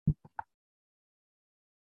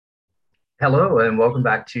Hello and welcome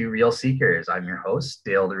back to Real Seekers. I'm your host,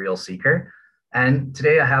 Dale the Real Seeker. And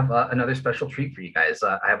today I have another special treat for you guys.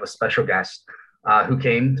 I have a special guest who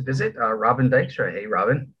came to visit, Robin Dykstra. Hey,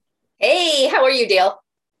 Robin. Hey, how are you, Dale?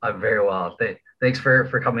 I'm very well. Thanks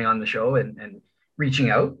for coming on the show and reaching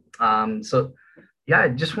out. Yeah, I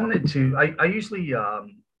just wanted to, I usually,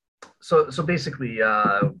 so basically,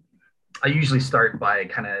 I usually start by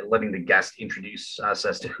kind of letting the guest introduce us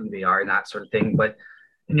as to who they are and that sort of thing. But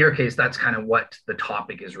in your case, that's kind of what the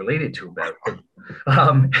topic is related to about.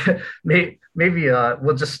 Um, maybe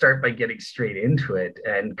we'll just start by getting straight into it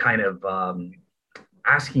and kind of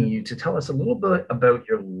asking you to tell us a little bit about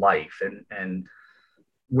your life and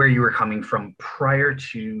where you were coming from prior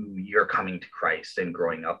to your coming to Christ and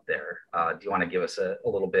growing up there. Do you want to give us a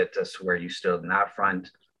little bit as to where you stood in that front,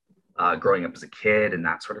 growing up as a kid and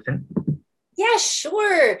that sort of thing? Yeah,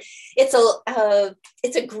 sure. It's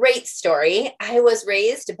a great story. I was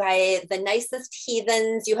raised by the nicest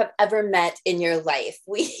heathens you have ever met in your life.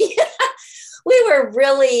 We were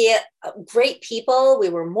really great people. We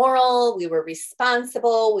were moral, we were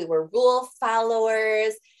responsible, we were rule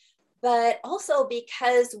followers, but also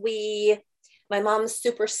because my mom's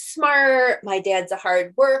super smart, my dad's a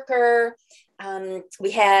hard worker.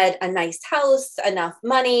 We had a nice house, enough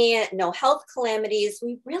money, no health calamities.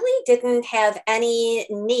 We really didn't have any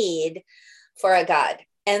need for a God.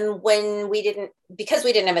 And because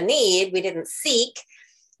we didn't have a need, we didn't seek,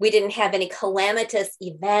 we didn't have any calamitous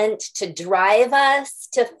event to drive us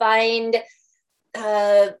to find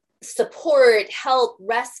uh, support, help,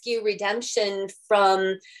 rescue, redemption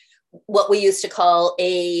from what we used to call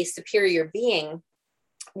a superior being.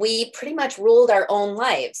 We pretty much ruled our own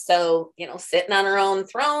lives. So, sitting on our own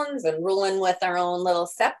thrones and ruling with our own little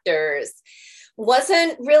scepters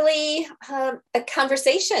wasn't really a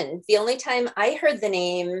conversation. The only time I heard the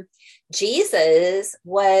name Jesus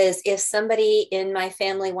was if somebody in my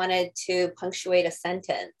family wanted to punctuate a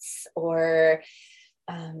sentence or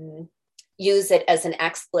use it as an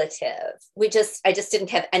expletive. I just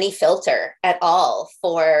didn't have any filter at all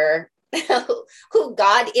for who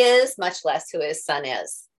God is, much less who his son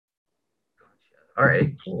is. All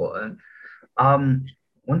right, cool.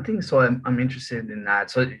 One thing, so I'm interested in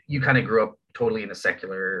that. So you kind of grew up totally in a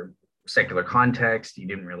secular context. You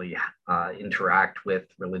didn't really interact with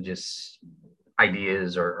religious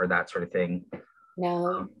ideas or that sort of thing. No,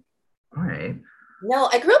 Um, all right. no,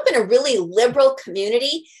 I grew up in a really liberal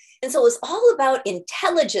community. And so it was all about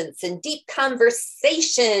intelligence and deep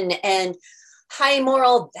conversation and high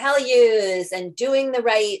moral values and doing the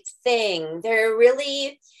right thing. There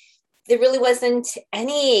really wasn't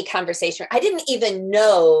any conversation. I didn't even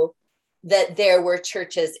know that there were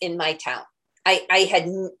churches in my town. I had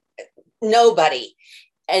nobody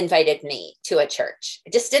invited me to a church.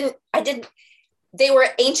 I didn't, they were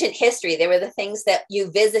ancient history. They were the things that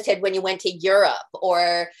you visited when you went to Europe,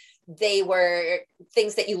 or they were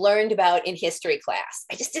things that you learned about in history class.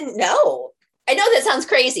 I just didn't know. I know that sounds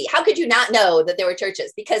crazy. How could you not know that there were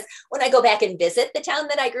churches? Because when I go back and visit the town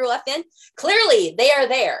that I grew up in, clearly they are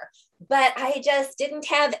there. But I just didn't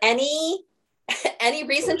have any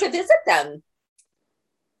reason to visit them.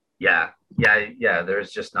 Yeah.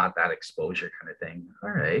 There's just not that exposure kind of thing.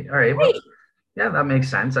 All right. Well, Right. yeah, that makes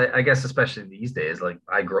sense. I guess especially these days, like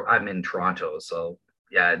I'm in Toronto, so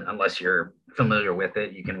yeah, unless you're familiar with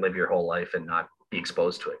it, you can live your whole life and not be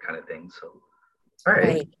exposed to it, kind of thing. So, all right,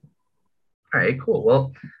 Right. all right, cool.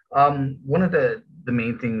 Well, one of the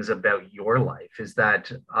main things about your life is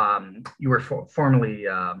that you were formerly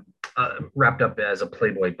wrapped up as a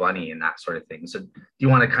Playboy bunny and that sort of thing. So, do you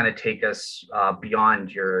want to kind of take us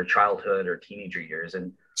beyond your childhood or teenager years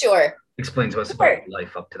and Sure. explain to us about Sure. your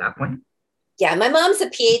life up to that point? Yeah, my mom's a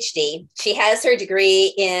PhD. She has her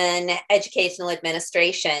degree in educational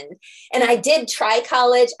administration. And I did try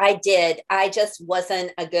college. I did. I just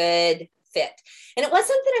wasn't a good fit. And it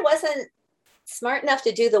wasn't that I wasn't smart enough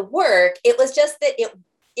to do the work. It was just that it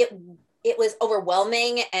it was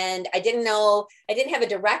overwhelming and I didn't know, I didn't have a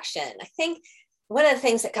direction. I think one of the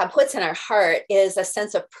things that God puts in our heart is a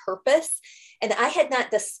sense of purpose. And I had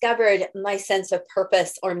not discovered my sense of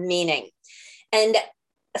purpose or meaning. And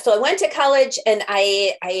so I went to college and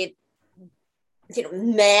I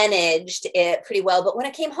managed it pretty well. But when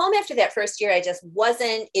I came home after that first year, I just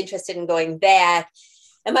wasn't interested in going back.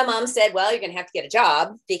 And my mom said, well, you're going to have to get a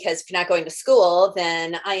job because if you're not going to school,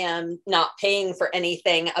 then I am not paying for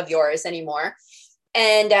anything of yours anymore.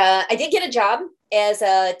 And I did get a job as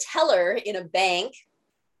a teller in a bank,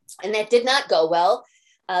 and that did not go well.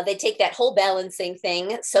 They take that whole balancing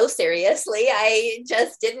thing so seriously. I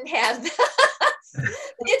just didn't have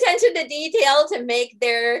the attention to detail to make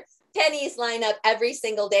their pennies line up every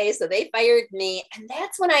single day. So they fired me. And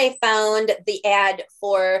that's when I found the ad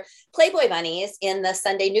for Playboy bunnies in the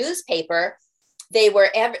Sunday newspaper.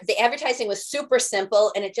 The advertising was super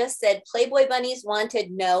simple, and it just said Playboy bunnies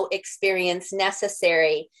wanted, no experience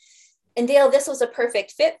necessary. And Dale, this was a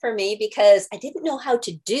perfect fit for me because I didn't know how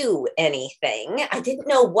to do anything. I didn't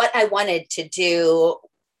know what I wanted to do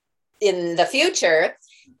in the future.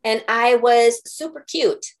 And I was super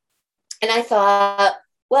cute. And I thought,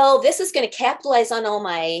 well, this is going to capitalize on all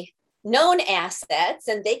my known assets,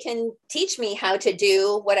 and they can teach me how to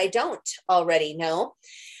do what I don't already know.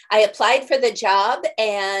 I applied for the job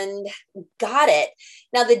and got it.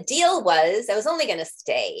 Now, the deal was I was only going to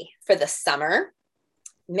stay for the summer,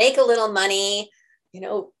 make a little money,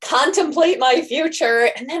 contemplate my future,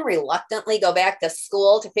 and then reluctantly go back to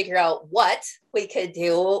school to figure out what we could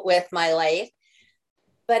do with my life.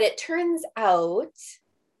 But it turns out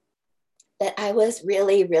that I was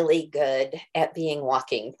really, really good at being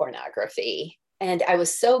walking pornography. And I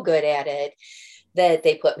was so good at it that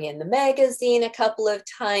they put me in the magazine a couple of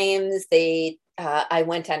times. I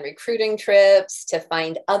went on recruiting trips to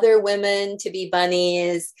find other women to be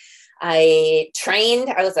bunnies. I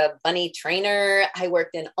was a bunny trainer. I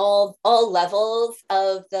worked in all levels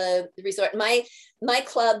of the resort. My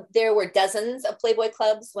club, there were dozens of Playboy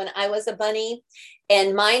clubs when I was a bunny,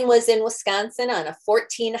 and mine was in Wisconsin on a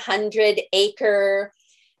 1,400-acre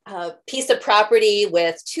piece of property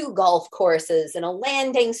with 2 golf courses and a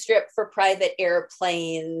landing strip for private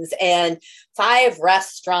airplanes and 5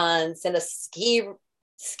 restaurants and a ski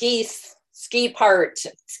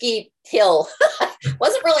hill.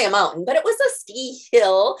 Wasn't really a mountain, but it was a ski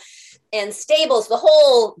hill and stables, the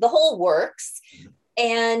whole works.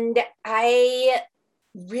 And I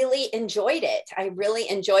really enjoyed it. I really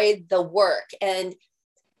enjoyed the work. And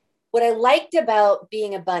what I liked about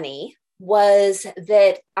being a bunny was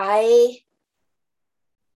that I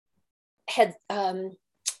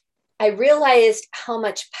realized how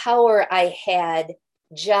much power I had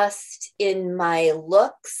just in my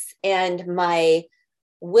looks and my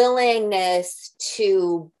willingness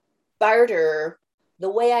to barter the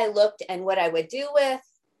way I looked and what I would do with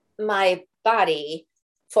my body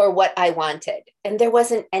for what I wanted. And there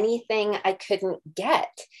wasn't anything I couldn't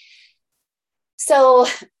get. So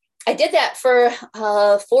I did that for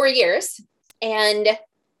 4 years and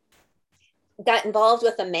got involved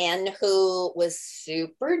with a man who was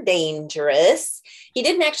super dangerous. He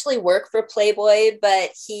didn't actually work for Playboy,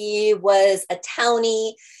 but he was a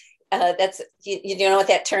townie. You know what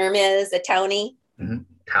that term is, a townie? Mm-hmm.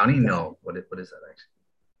 Townie? No. What is that actually?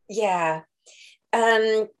 Yeah.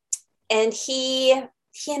 And he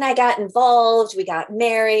and I got involved. We got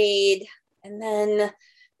married, and then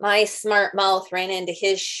my smart mouth ran into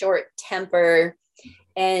his short temper,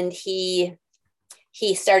 and he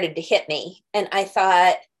started to hit me. And I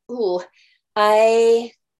thought, ooh, I'm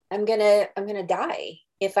gonna die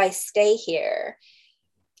if I stay here.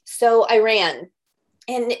 So I ran.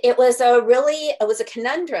 And it was a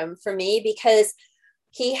conundrum for me because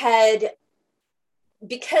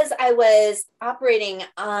I was operating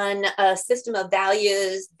on a system of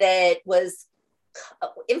values that was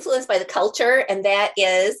influenced by the culture, and that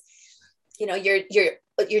is,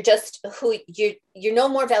 you're just you're no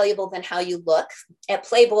more valuable than how you look. At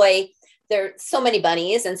Playboy, there are so many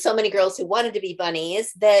bunnies and so many girls who wanted to be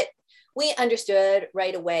bunnies that we understood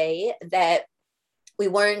right away that we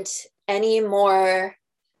weren't any more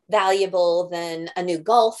valuable than a new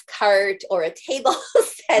golf cart or a table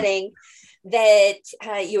setting, that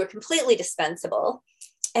you were completely dispensable.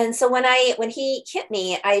 And so when he hit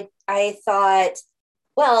me, I thought,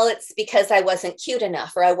 well, it's because I wasn't cute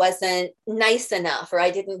enough, or I wasn't nice enough, or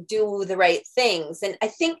I didn't do the right things. And I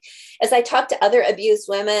think as I talk to other abused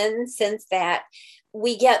women since that,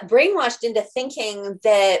 we get brainwashed into thinking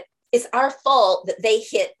that it's our fault that they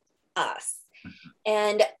hit us.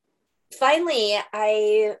 And finally,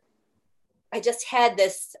 I just had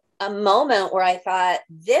a moment where I thought,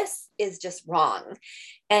 this is just wrong.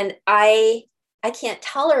 And I can't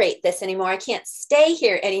tolerate this anymore. I can't stay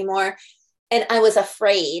here anymore. And I was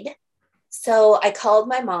afraid. So I called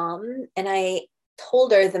my mom and I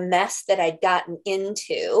told her the mess that I'd gotten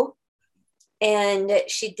into. And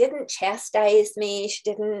she didn't chastise me. She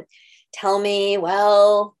didn't tell me,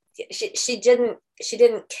 well, she didn't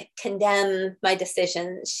condemn my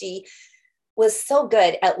decisions. She was so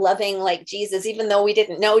good at loving like Jesus, even though we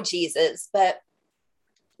didn't know Jesus, but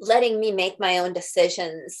letting me make my own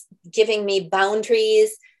decisions, giving me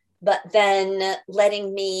boundaries, but then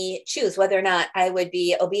letting me choose whether or not I would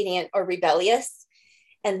be obedient or rebellious,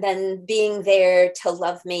 and then being there to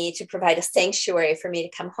love me, to provide a sanctuary for me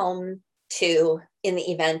to come home to in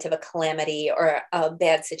the event of a calamity or a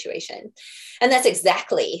bad situation. And that's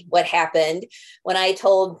exactly what happened when I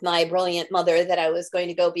told my brilliant mother that I was going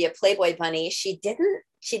to go be a Playboy bunny. She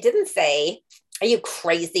didn't say, "Are you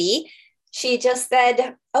crazy?" She just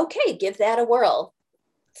said, "Okay, give that a whirl."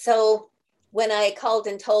 So when I called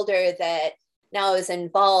and told her that now I was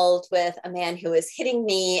involved with a man who was hitting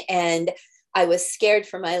me and I was scared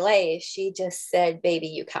for my life, she just said, "Baby,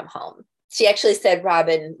 you come home." She actually said,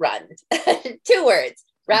 "Robin, run." 2 words,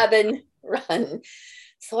 "Robin, run."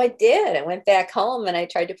 So I did. I went back home and I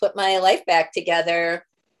tried to put my life back together.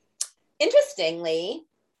 Interestingly,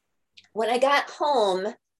 when I got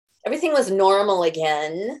home, everything was normal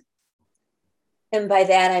again. And by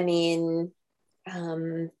that, I mean,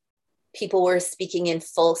 people were speaking in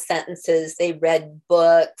full sentences. They read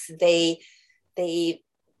books. They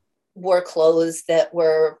wore clothes that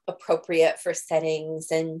were appropriate for settings.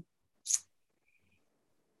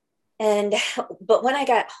 But when I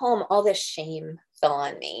got home, all this shame fell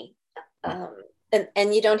on me.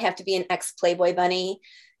 And you don't have to be an ex-Playboy bunny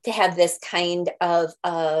to have this kind of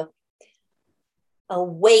a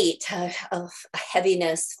weight of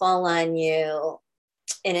heaviness fall on you.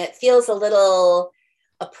 And it feels a little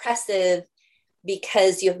oppressive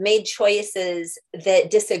because you've made choices that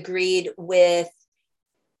disagreed with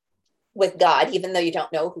God, even though you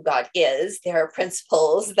don't know who God is. There are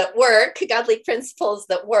principles that work, godly principles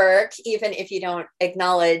that work, even if you don't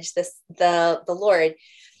acknowledge the Lord.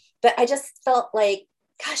 But I just felt like,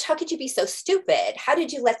 gosh, how could you be so stupid? How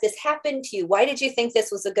did you let this happen to you? Why did you think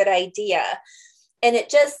this was a good idea? And it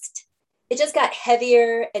just got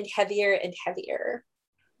heavier and heavier and heavier.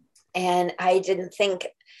 And I didn't think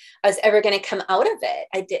I was ever going to come out of it.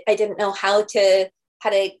 I didn't know how to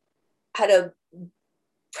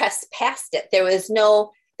press past it. There's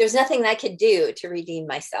nothing I could do to redeem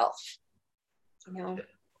myself.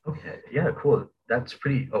 Okay. Yeah, cool. That's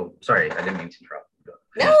pretty, oh, sorry. I didn't mean to interrupt.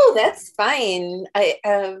 No, that's fine.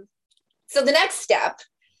 So the next step,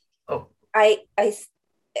 I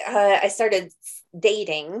started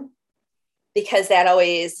dating because that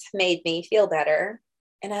always made me feel better.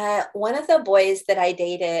 And one of the boys that I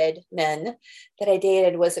dated, men that I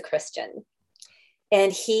dated, was a Christian.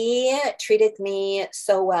 And he treated me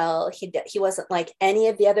so well. He wasn't like any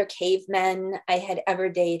of the other cavemen I had ever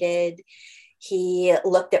dated. He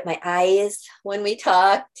looked at my eyes when we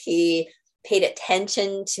talked. He paid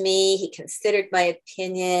attention to me. He considered my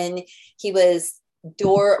opinion. He was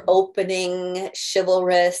door opening,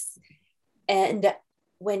 chivalrous. And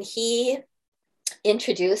when he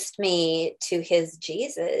introduced me to his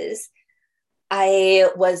Jesus, I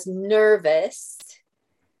was nervous,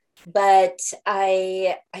 but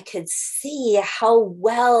I could see how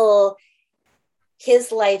well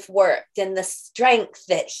his life worked and the strength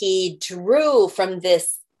that he drew from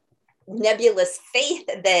this nebulous faith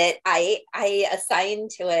that I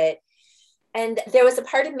assigned to it. And there was a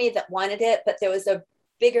part of me that wanted it, but there was a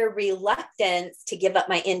bigger reluctance to give up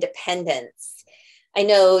my independence. I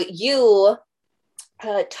know you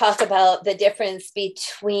talk about the difference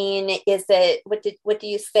between, what do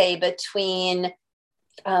you say, between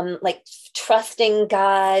like trusting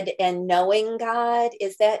God and knowing God?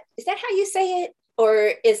 Is that how you say it?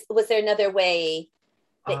 Or was there another way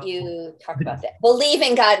that you talk about that?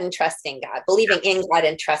 Believing God and trusting God, believing in God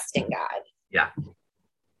and trusting God. Yeah.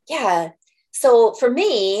 Yeah. So for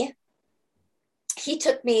me, he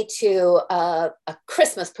took me to a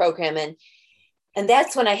Christmas program, and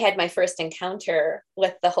that's when I had my first encounter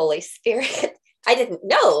with the Holy Spirit. I didn't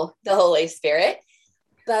know the Holy Spirit,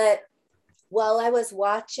 but while I was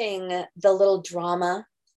watching the little drama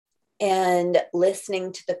and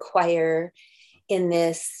listening to the choir in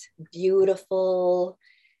this beautiful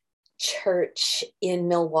church in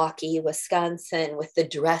Milwaukee, Wisconsin, with the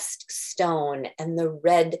dressed stone and the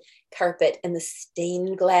red carpet and the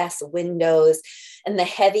stained glass windows and the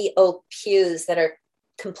heavy oak pews that are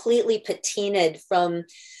completely patinaed from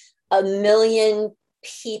a million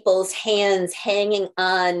people's hands hanging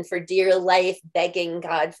on for dear life, begging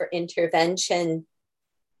God for intervention,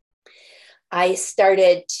 I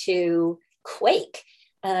started to quake,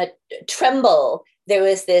 tremble. There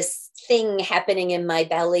was this thing happening in my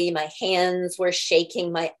belly. My hands were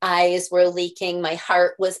shaking. My eyes were leaking. My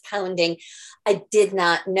heart was pounding. I did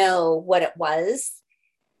not know what it was.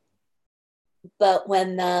 But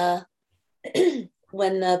when the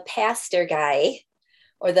pastor guy,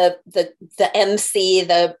 or the MC,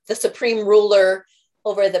 the supreme ruler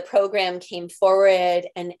over the program, came forward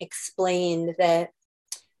and explained that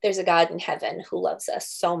there's a God in heaven who loves us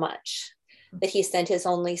so much that he sent his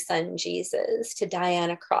only son, Jesus, to die on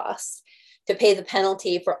a cross, to pay the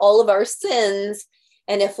penalty for all of our sins,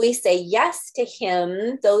 And if we say yes to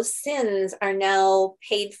him, those sins are now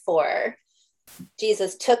paid for.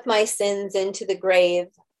 Jesus took my sins into the grave,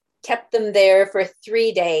 kept them there for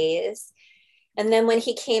 3 days. And then when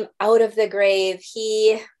he came out of the grave,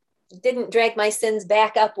 he didn't drag my sins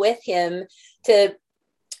back up with him to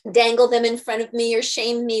dangle them in front of me or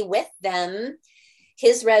shame me with them.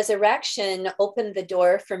 His resurrection opened the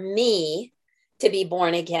door for me to be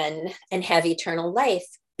born again and have eternal life.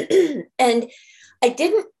 And I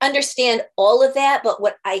didn't understand all of that, but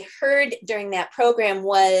what I heard during that program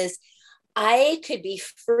was I could be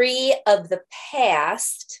free of the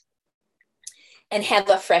past and have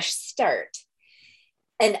a fresh start.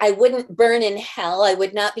 And I wouldn't burn in hell. I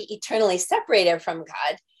would not be eternally separated from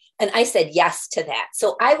God. And I said yes to that.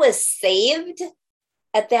 So I was saved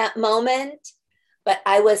at that moment, but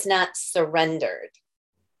I was not surrendered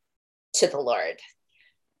to the Lord.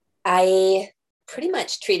 I pretty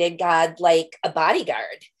much treated God like a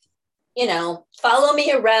bodyguard. You know, follow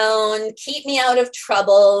me around, keep me out of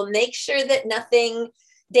trouble, make sure that nothing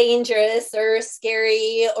dangerous or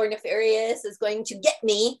scary or nefarious is going to get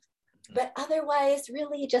me. But otherwise,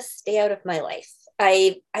 really just stay out of my life.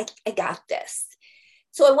 I got this.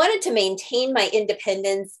 So I wanted to maintain my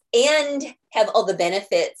independence and have all the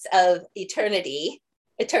benefits of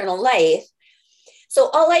eternal life. So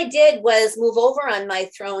all I did was move over on my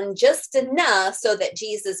throne just enough so that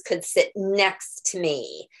Jesus could sit next to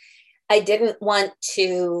me. I didn't want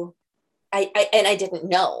to, I didn't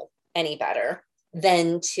know any better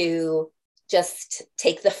than to just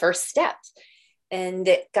take the first step. And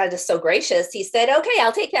God is so gracious. He said, okay,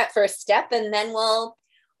 I'll take that first step and then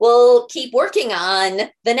we'll keep working on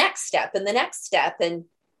the next step and the next step. And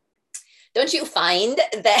don't you find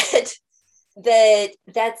that's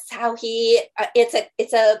how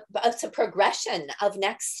it's a progression of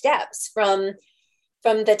next steps from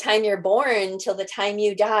the time you're born till the time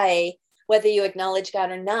you die, whether you acknowledge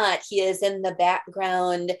God or not. He is in the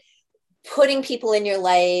background, putting people in your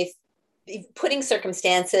life, putting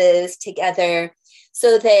circumstances together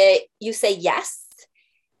so that you say yes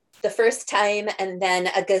the first time and then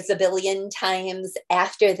a gazillion times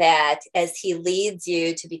after that as he leads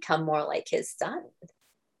you to become more like his son.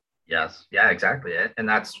 Yes. Yeah, exactly. And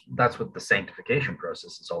that's what the sanctification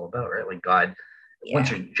process is all about, right? Like God,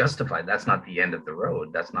 once you're justified, that's not the end of the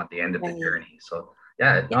road. That's not the end of the journey. So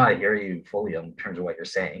yeah, no, I hear you fully in terms of what you're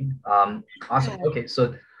saying. Awesome. Okay.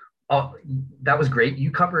 So that was great.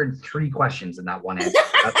 You covered 3 questions in that one answer.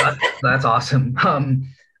 That's awesome.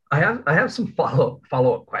 I have some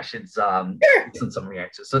follow-up questions on some of your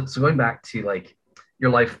answers. So going back to like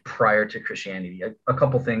your life prior to Christianity, a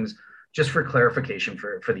couple things just for clarification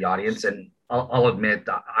for the audience. And I'll admit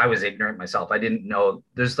I was ignorant myself. I didn't know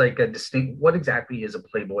there's like a distinct, what exactly is a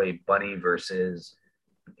Playboy bunny versus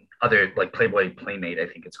other, like Playboy Playmate, I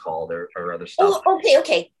think it's called, or other stuff. Oh,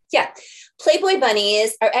 okay. Yeah. Playboy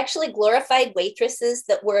bunnies are actually glorified waitresses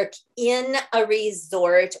that work in a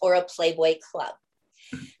resort or a Playboy club.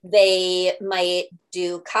 They might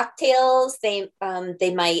do cocktails. They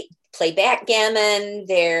might play backgammon.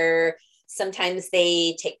 Sometimes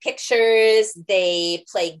they take pictures. They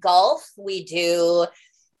play golf. We do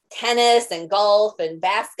tennis and golf and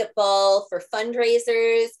basketball for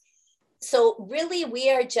fundraisers. So really,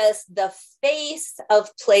 we are just the face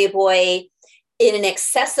of Playboy in an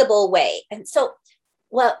accessible way. And so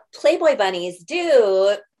what Playboy bunnies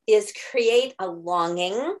do is create a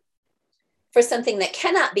longing for something that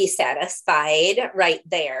cannot be satisfied right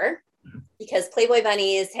there, because Playboy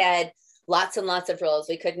bunnies had lots and lots of rules.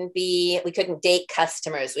 We couldn't date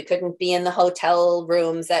customers. We couldn't be in the hotel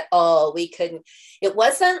rooms at all. It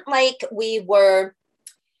wasn't like we were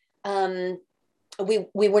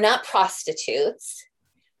not prostitutes,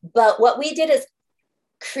 but what we did is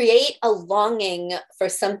create a longing for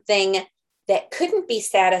something that couldn't be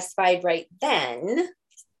satisfied right then,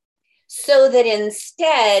 so that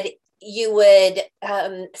instead you would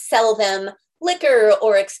sell them liquor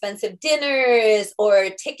or expensive dinners or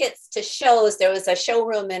tickets to shows. There was a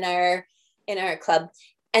showroom in our club,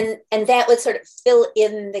 and that would sort of fill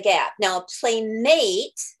in the gap. Now, a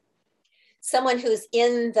playmate, someone who's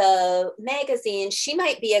in the magazine, she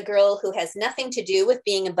might be a girl who has nothing to do with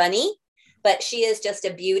being a bunny, but she is just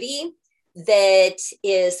a beauty that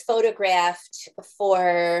is photographed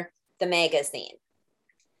for the magazine.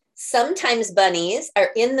 Sometimes bunnies are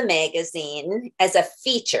in the magazine as a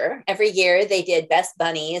feature. Every year they did best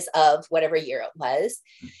bunnies of whatever year it was.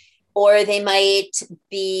 Or they might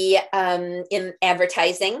be in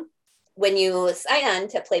advertising. When you sign on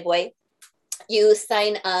to Playboy, you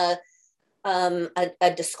sign a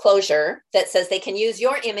disclosure that says they can use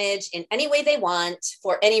your image in any way they want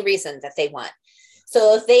for any reason that they want.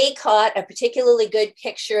 So if they caught a particularly good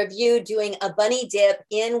picture of you doing a bunny dip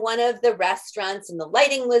in one of the restaurants and the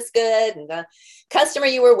lighting was good and the customer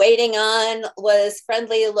you were waiting on was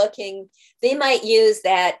friendly looking, they might use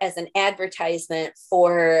that as an advertisement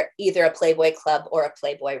for either a Playboy Club or a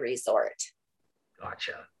Playboy Resort.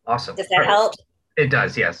 Gotcha. Awesome. Does that help? It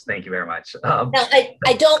does. Yes. Thank you very much. Now,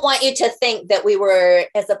 I don't want you to think that we were,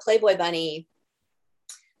 as a Playboy bunny,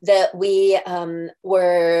 that we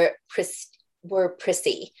were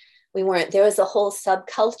prissy. We weren't. There was a whole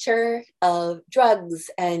subculture of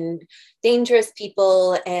drugs and dangerous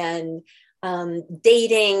people and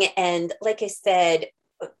dating. And like I said,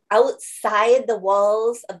 outside the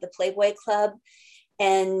walls of the Playboy Club,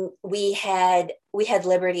 and we had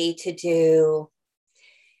liberty to do.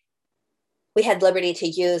 We had liberty to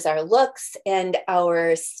use our looks and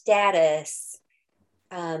our status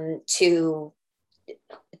to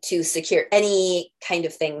secure any kind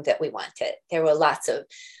of thing that we wanted. There were lots of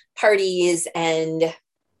parties and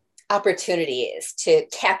opportunities to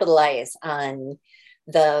capitalize on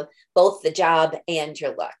both the job and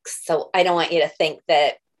your looks. So I don't want you to think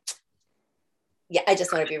that, I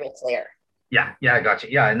just want to be real clear. Yeah, I got you.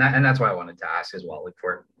 Yeah, and that's why I wanted to ask as well, like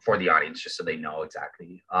for the audience, just so they know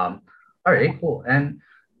exactly. All right, cool. And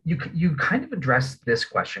you kind of addressed this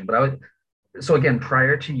question, but so again,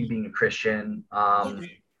 prior to you being a Christian,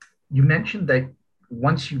 you mentioned that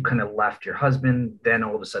once you kind of left your husband, then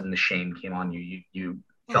all of a sudden the shame came on you. You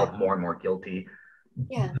felt more and more guilty.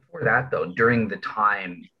 Yeah. Before that, though, during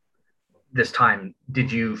this time, did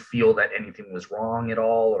you feel that anything was wrong at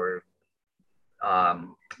all, or or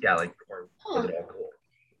was it all cool?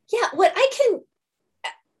 Yeah,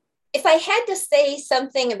 if I had to say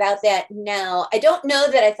something about that now, I don't know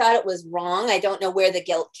that I thought it was wrong. I don't know where the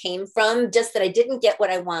guilt came from, just that I didn't get what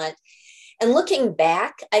I want. And looking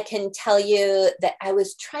back, I can tell you that I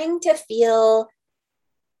was trying to feel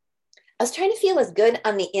as good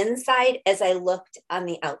on the inside as I looked on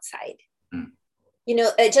the outside. Mm.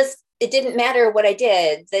 It didn't matter what I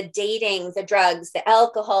did, the dating, the drugs, the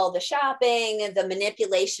alcohol, the shopping, the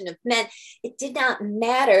manipulation of men. It did not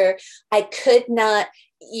matter. I could not,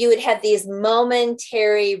 you would have these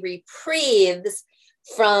momentary reprieves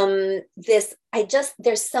from this.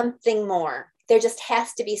 There's something more. There just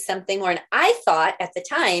has to be something more. And I thought at the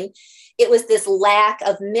time, it was this lack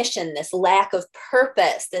of mission, this lack of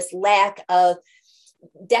purpose, this lack of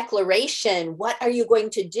declaration. What are you going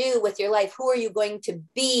to do with your life? Who are you going to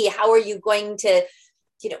be? How are you going to,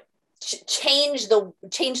 change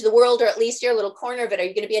the world, or at least your little corner of it? Are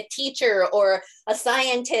you going to be a teacher or a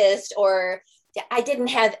scientist? Or I didn't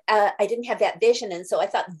have that vision. And so I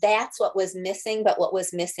thought that's what was missing, but what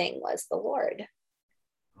was missing was the Lord.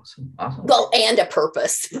 Awesome. Well, and a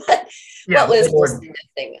purpose, but what was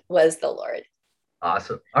missing was the Lord.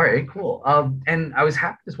 Awesome. All right, cool. And I was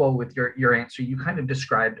happy as well with your answer. You kind of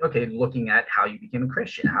described, okay, looking at how you became a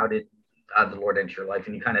Christian, how did the Lord enter your life?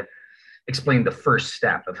 And you kind of explained the first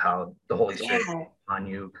step of how the Holy Spirit on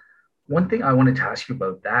you. One thing I wanted to ask you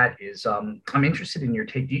about that is, I'm interested in your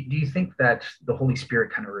take. Do you think that the Holy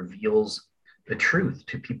Spirit kind of reveals the truth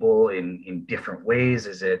to people in different ways?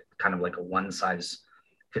 Is it kind of like a one size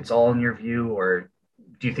fits all in your view, or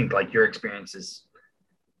do you think like your experience is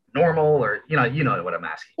normal, or you know what I'm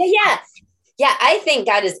asking? Yeah, I think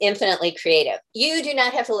God is infinitely creative. You do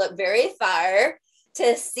not have to look very far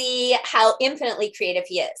to see how infinitely creative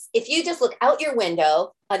he is. If you just look out your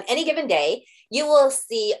window on any given day, you will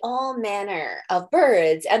see all manner of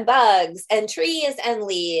birds and bugs and trees and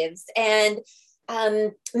leaves and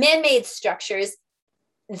man-made structures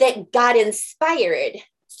that God inspired.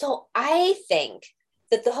 So I think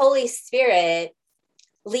that the Holy Spirit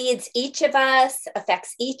leads each of us,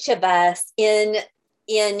 affects each of us in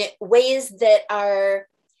ways that are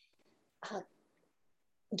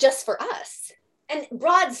just for us. And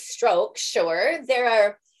broad strokes, sure, there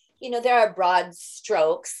are broad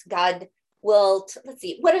strokes. God will, let's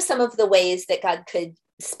see, what are some of the ways that God could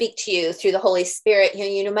speak to you through the Holy Spirit?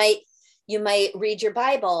 You might read your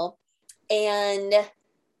Bible and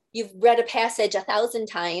you've read a passage 1,000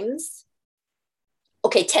 times.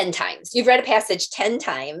 Okay, 10 times. You've read a passage 10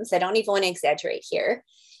 times. I don't even want to exaggerate here.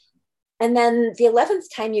 And then the 11th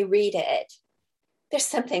time you read it, there's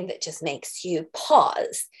something that just makes you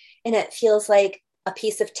pause. And it feels like a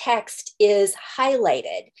piece of text is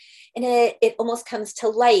highlighted. And it almost comes to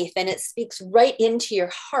life and it speaks right into your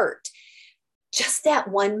heart. Just that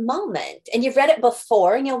one moment. And you've read it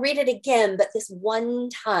before and you'll read it again, but this one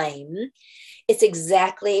time, it's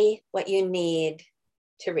exactly what you need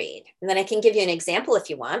to read. And then I can give you an example if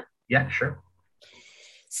you want. Yeah, sure.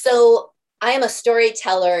 So I am a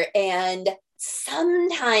storyteller, and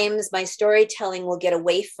sometimes my storytelling will get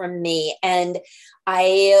away from me and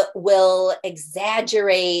I will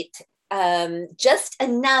exaggerate just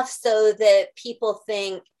enough so that people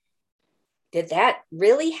think, did that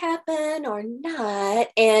really happen or not?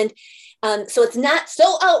 And so it's not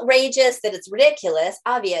so outrageous that it's ridiculous,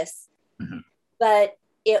 obvious, but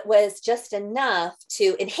it was just enough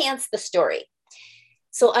to enhance the story.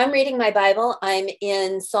 So I'm reading my Bible. I'm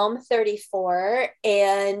in Psalm 34,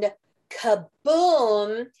 and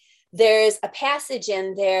kaboom, there's a passage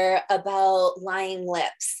in there about lying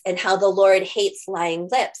lips and how the Lord hates lying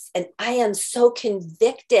lips. And I am so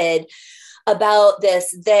convicted about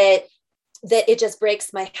this that it just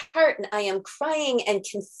breaks my heart. And I am crying and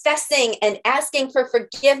confessing and asking for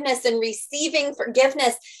forgiveness and receiving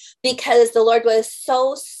forgiveness, because the Lord was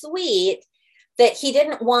so sweet that he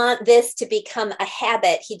didn't want this to become a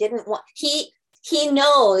habit. He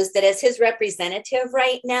knows that as his representative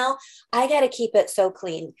right now, I got to keep it so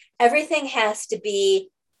clean. Everything has to be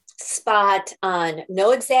spot on, no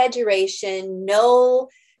exaggeration, no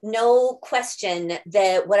question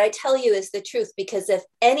that what I tell you is the truth. Because if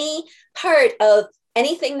any part of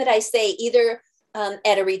anything that I say, either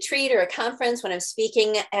at a retreat or a conference, when I'm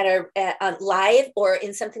speaking at live or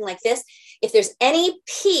in something like this, if there's any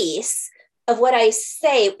piece of what I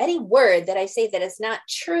say, any word that I say that is not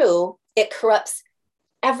true, it corrupts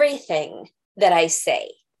everything that I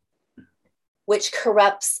say, which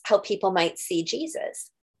corrupts how people might see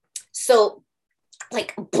Jesus. So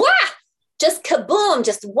like, blah, just kaboom,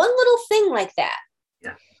 just one little thing like that.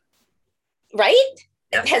 Yeah. Right?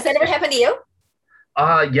 Yeah. Has that ever happened to you?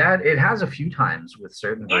 Yeah, it has a few times with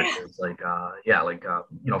certain verses, like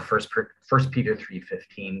First Peter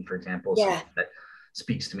 3:15, for example, that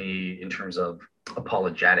speaks to me in terms of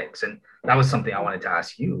apologetics, and that was something I wanted to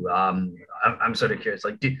ask you. I'm sort of curious,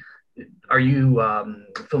 like, are you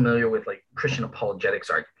familiar with like Christian apologetics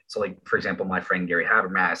arguments? So, like, for example, my friend Gary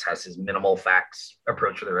Habermas has his minimal facts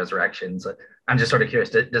approach to the resurrection. So I'm just sort of curious,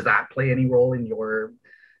 does that play any role in your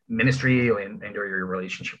ministry or or your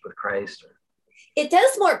relationship with Christ? It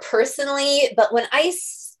does more personally, but when I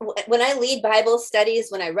lead Bible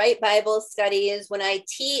studies, when I write Bible studies, when I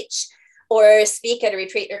teach or speak at a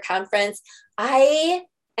retreat or conference, I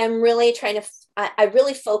am really I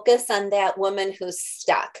really focus on that woman who's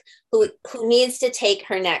stuck, who needs to take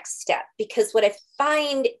her next step. Because what I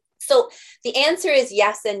find, so the answer is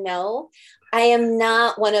yes and no. I am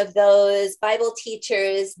not one of those Bible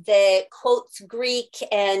teachers that quotes Greek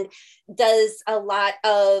and does a lot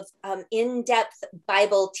of in-depth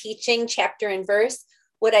Bible teaching, chapter and verse.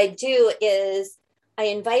 What I do is I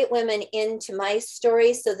invite women into my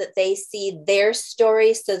story so that they see their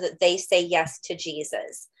story, so that they say yes to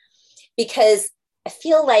Jesus. Because I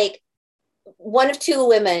feel like one of two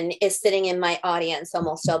women is sitting in my audience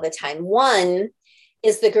almost all the time. One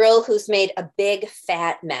is the girl who's made a big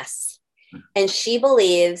fat mess, and she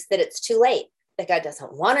believes that it's too late, that God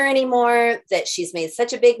doesn't want her anymore, that she's made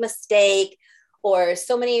such a big mistake or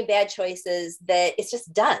so many bad choices that it's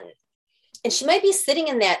just done. And she might be sitting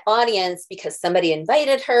in that audience because somebody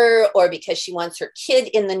invited her or because she wants her kid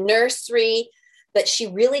in the nursery, but she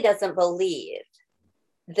really doesn't believe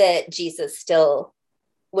that Jesus still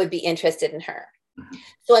would be interested in her.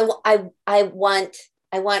 So I want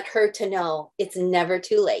her to know it's never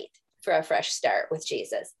too late for a fresh start with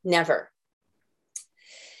Jesus. Never.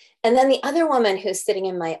 And then the other woman who's sitting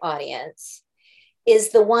in my audience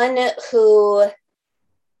is the one who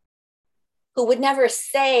would never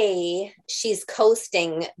say she's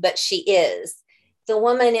coasting, but she is. The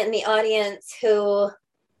woman in the audience who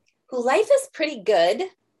life is pretty good.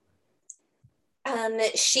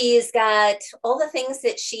 She's got all the things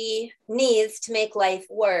that she needs to make life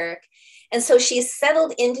work. And so she's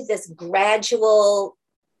settled into this gradual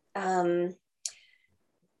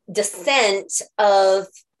descent of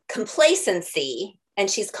complacency, and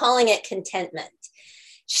she's calling it contentment.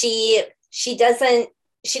 She doesn't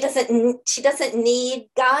need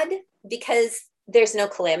God because there's no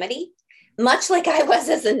calamity, much like I was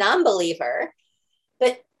as a non-believer.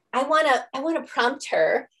 But I want to prompt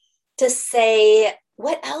her to say,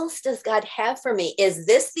 what else does God have for me? Is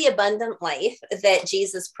this the abundant life that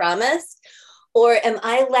Jesus promised? Or am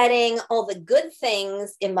I letting all the good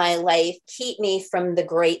things in my life keep me from the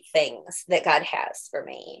great things that God has for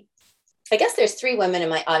me? I guess there's three women in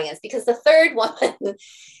my audience, because the third woman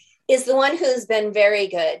is the one who's been very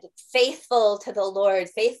good, faithful to the Lord,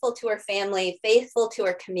 faithful to her family, faithful to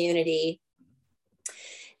her community.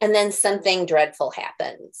 And then something dreadful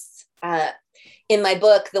happens. In my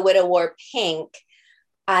book, The Widow Wore Pink,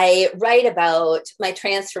 I write about my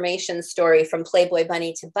transformation story from Playboy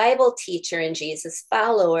bunny to Bible teacher and Jesus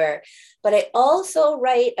follower. But I also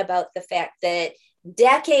write about the fact that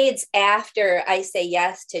decades after I say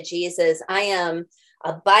yes to Jesus, I am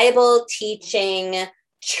a Bible teaching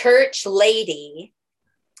church lady.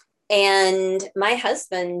 And my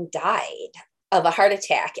husband died of a heart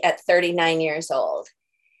attack at 39 years old.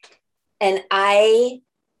 And I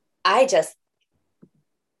just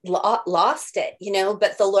lost it,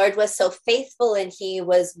 but the Lord was so faithful and he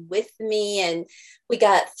was with me and we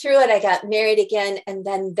got through it. I got married again. And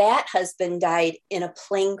then that husband died in a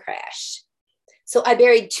plane crash. So I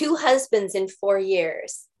buried 2 husbands in 4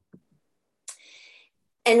 years.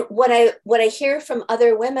 And what I hear from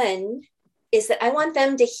other women is that I want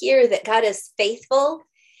them to hear that God is faithful,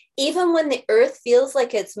 even when the earth feels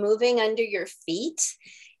like it's moving under your feet,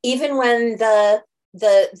 even when the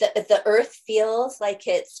earth feels like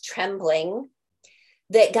it's trembling,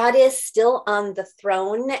 that God is still on the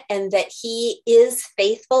throne and that he is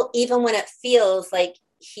faithful, even when it feels like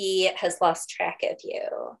he has lost track of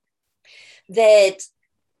you. That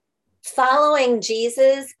following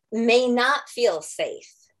Jesus may not feel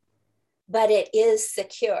safe, but it is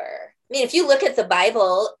secure. I mean, if you look at the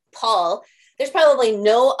Bible, Paul, there's probably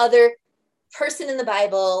no other person in the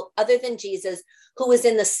Bible other than Jesus who was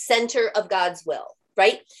in the center of God's will,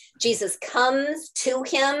 right? Jesus comes to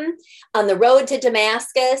him on the road to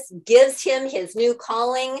Damascus, gives him his new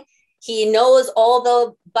calling. He knows all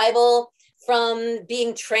the Bible from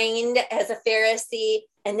being trained as a Pharisee.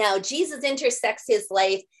 And now Jesus intersects his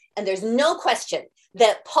life. And there's no question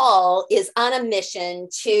that Paul is on a mission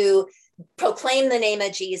to proclaim the name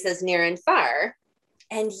of Jesus near and far.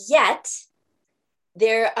 And yet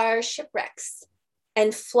there are shipwrecks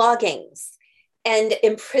and floggings and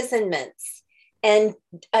imprisonments and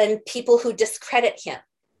people who discredit him.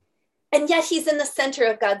 And yet he's in the center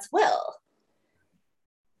of God's will.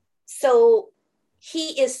 So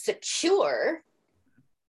he is secure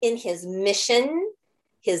in his mission,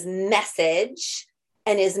 his message,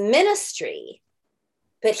 and his ministry,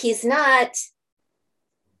 but he's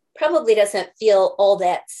probably doesn't feel all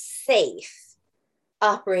that safe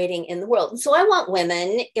operating in the world. And so I want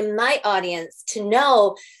women in my audience to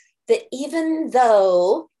know that even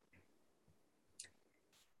though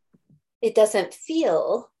it doesn't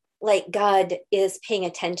feel like God is paying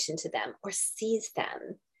attention to them or sees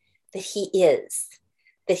them, that he is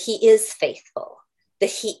faithful, that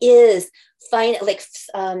he is fine. Like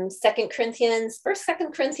 2 Corinthians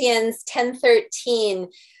 10:13,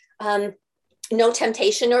 no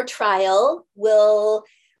temptation or trial will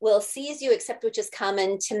seize you except which is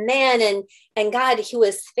common to man. And God, who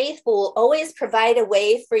is faithful, will always provide a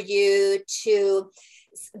way for you to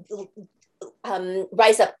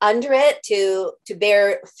rise up under it, to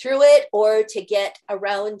bear through it, or to get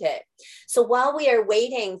around it. So while we are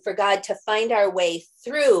waiting for God to find our way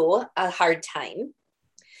through a hard time,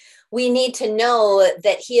 we need to know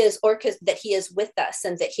that he is with us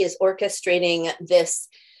and that he is orchestrating this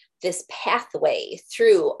pathway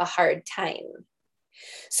through a hard time.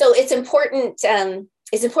 So it's important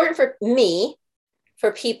for me,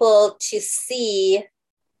 for people to see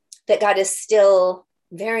that God is still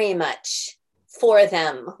very much for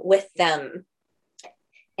them, with them,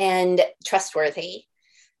 and trustworthy.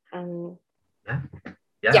 Yeah.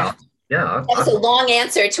 That's a long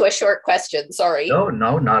answer to a short question. Sorry. No,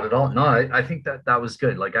 not at all. No, I think that was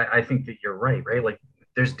good. Like, I think that you're right? Like,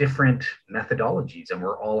 there's different methodologies and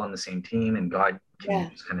we're all on the same team and God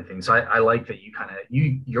can use kind of thing. So I like that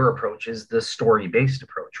your approach is the story-based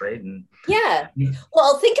approach, right? And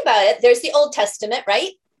well, think about it. There's the Old Testament,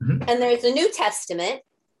 right? Mm-hmm. And there's the New Testament.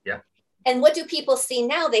 Yeah. And what do people see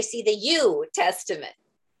now? They see the You Testament.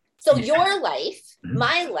 So your life, mm-hmm.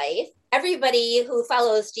 my life, everybody who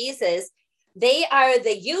follows Jesus, they are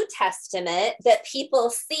the You Testament that people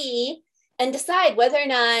see and decide whether or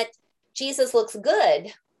not Jesus looks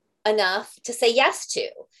good enough to say yes to.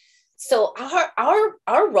 So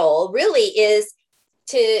our role really is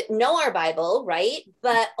to know our Bible, right?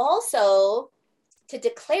 But also to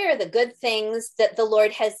declare the good things that the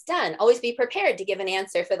Lord has done. Always be prepared to give an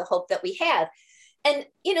answer for the hope that we have. And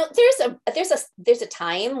there's a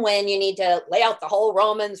time when you need to lay out the whole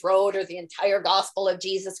Romans road or the entire gospel of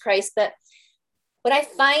Jesus Christ. But what I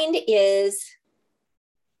find is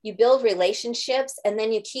you build relationships and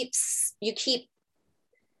then you keep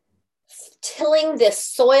tilling this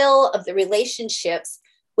soil of the relationships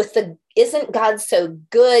with the isn't God so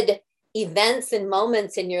good events and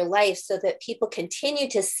moments in your life, so that people continue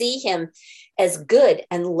to see him as good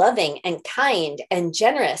and loving and kind and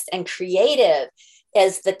generous and creative,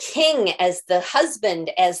 as the king, as the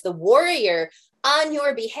husband, as the warrior on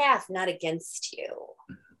your behalf, not against you.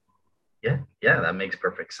 Yeah, that makes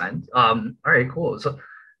perfect sense. All right, cool. So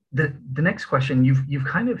the next question, you've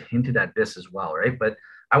kind of hinted at this as well, right? But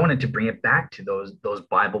I wanted to bring it back to those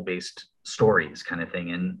Bible-based stories kind of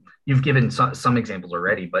thing. And you've given some examples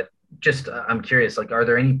already, but just I'm curious, like, are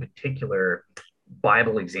there any particular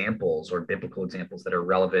Bible examples or biblical examples that are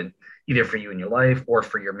relevant either for you in your life or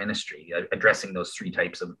for your ministry, addressing those three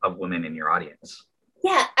types of women in your audience?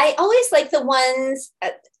 Yeah, I always like the ones,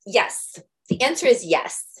 yes, the answer is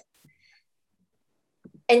yes.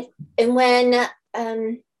 And when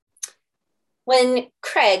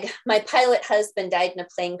Craig, my pilot husband, died in a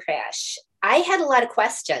plane crash, I had a lot of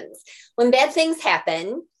questions. When bad things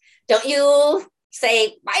happen, don't you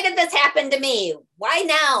say, why did this happen to me? Why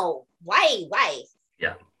now? Why?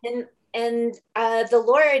 Yeah. And the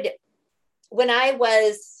Lord, when I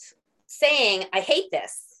was saying, I hate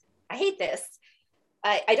this,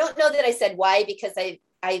 I don't know that I said why, because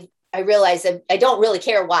I realized that I don't really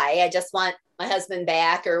care why. I just want my husband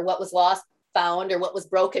back, or what was lost found, or what was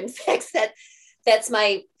broken fixed. That's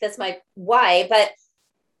my why. But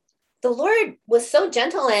the Lord was so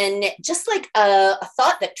gentle, and just like a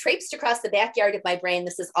thought that traipsed across the backyard of my brain.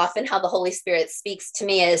 This is often how the Holy Spirit speaks to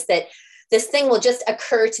me, is that this thing will just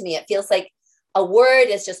occur to me. It feels like a word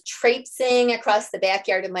is just traipsing across the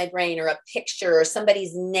backyard of my brain, or a picture, or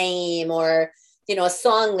somebody's name, or, a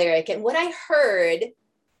song lyric. And what I heard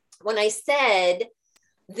when I said,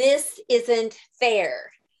 this isn't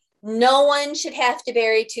fair. No one should have to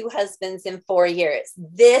bury two husbands in 4 years.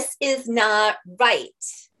 This is not right.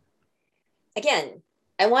 Again,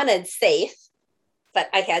 I wanted safe, but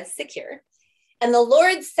I had secure. And the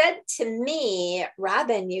Lord said to me,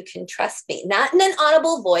 Robin, you can trust me. Not in an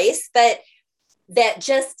audible voice, but it's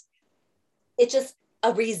just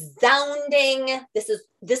a resounding, this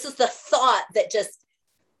is the thought that just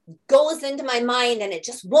goes into my mind, and it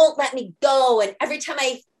just won't let me go. And every time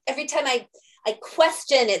I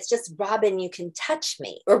question, it's just, Robin, you can touch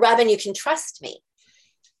me, or Robin, you can trust me.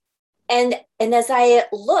 And as I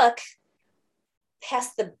look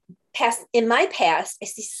past in my past, I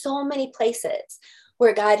see so many places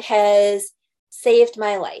where God has saved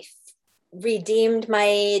my life, redeemed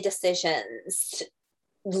my decisions,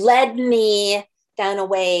 led me down a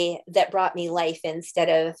way that brought me life instead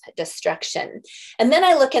of destruction. And then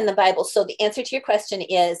I look in the Bible. So the answer to your question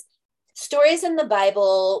is stories in the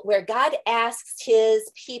Bible where God asks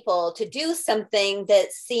his people to do something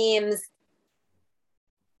that seems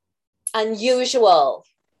unusual,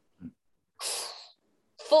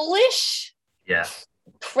 foolish,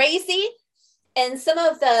 crazy. And some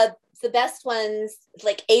of the best ones,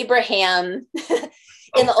 like Abraham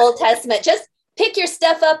in the Old Testament, just pick your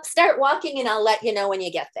stuff up, start walking, and I'll let you know when you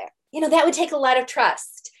get there. That would take a lot of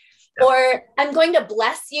trust. Yeah. Or I'm going to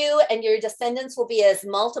bless you, and your descendants will be as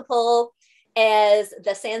multiple as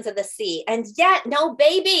the sands of the sea. And yet, no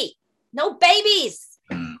babies.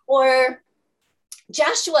 Or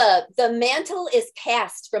Joshua, the mantle is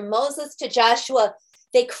passed from Moses to Joshua.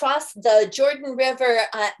 They crossed the Jordan River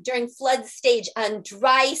during flood stage on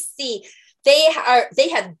dry sea. They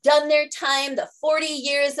have done their time. The 40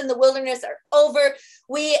 years in the wilderness are over.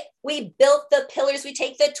 We built the pillars. We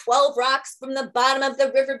take the 12 rocks from the bottom of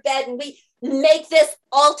the riverbed, and we make this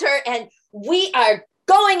altar, and we are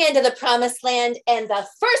going into the promised land. And the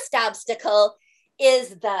first obstacle is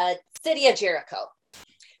the city of Jericho.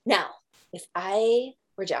 Now, if I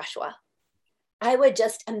were Joshua, I would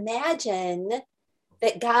just imagine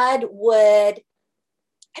that God would,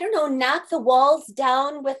 knock the walls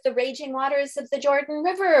down with the raging waters of the Jordan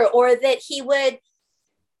River, or that he would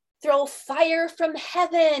throw fire from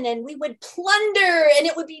heaven and we would plunder and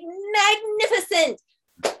it would be magnificent.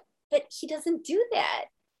 But he doesn't do that.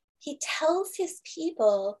 He tells his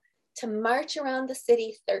people to march around the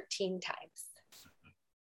city 13 times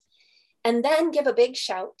and then give a big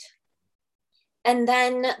shout. And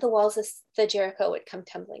then the walls of the Jericho would come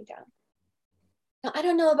tumbling down. Now, I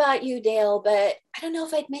don't know about you, Dale, but I don't know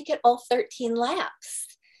if I'd make it all 13 laps.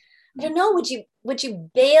 I don't know, would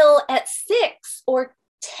you bail at 6 or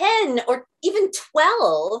 10 or even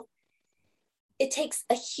 12? It takes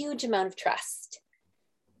a huge amount of trust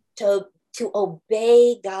to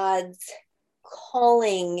obey God's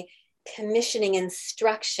calling, commissioning,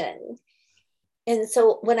 instruction. And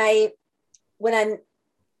so when I'm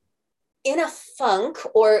in a funk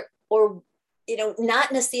or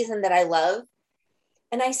not in a season that I love,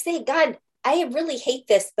 and I say, God, I really hate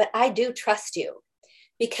this, but I do trust you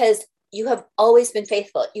because you have always been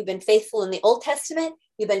faithful. You've been faithful in the Old Testament.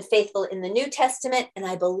 You've been faithful in the New Testament. And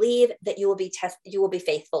I believe that you will be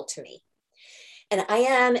faithful to me. And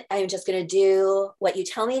I'm just going to do what you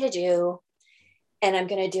tell me to do. and I'm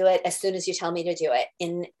going to do it as soon as you tell me to do it,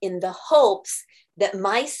 in the hopes that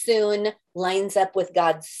my soon lines up with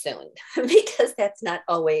God's soon, because that's not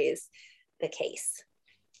always the case.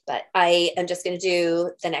 But I am just going to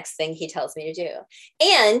do the next thing he tells me to do.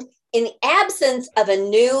 And in the absence of a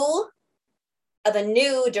new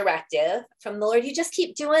directive from the Lord, you just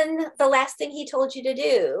keep doing the last thing he told you to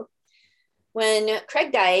do. When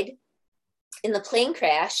Craig died in the plane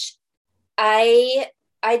crash, I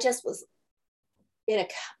just was in a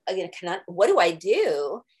what do I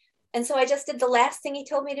do? And so I just did the last thing he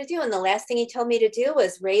told me to do. And the last thing he told me to do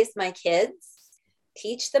was raise my kids,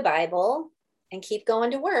 teach the Bible, and keep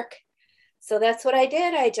going to work. So that's what I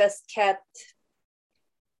did. I just kept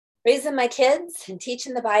raising my kids and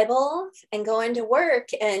teaching the Bible and going to work.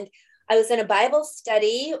 And I was in a Bible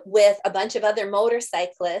study with a bunch of other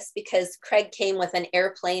motorcyclists, because Craig came with an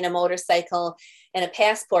airplane, a motorcycle, and a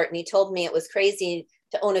passport. And he told me it was crazy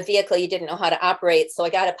to own a vehicle you didn't know how to operate. So I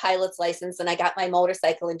got a pilot's license and I got my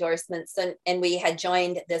motorcycle endorsements, and we had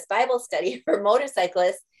joined this Bible study for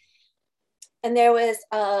motorcyclists. And there was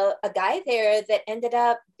a guy there that ended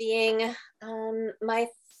up being my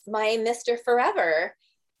Mr. Forever.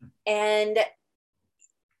 And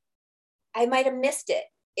I might have missed it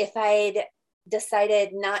if I'd decided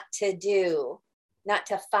not to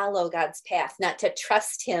follow God's path, not to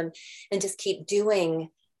trust him, and just keep doing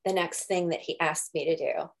the next thing that he asked me to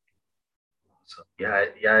do. So,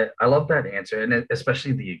 yeah, I love that answer, and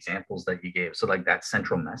especially the examples that you gave. So like that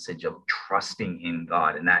central message of trusting in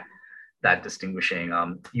God, and that distinguishing.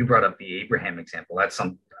 You brought up the Abraham example. That's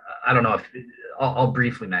some. I don't know if I'll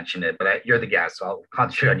briefly mention it, but you're the guest, so I'll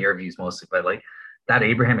concentrate on your views mostly. But like that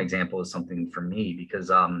Abraham example is something for me, because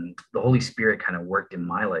the Holy Spirit kind of worked in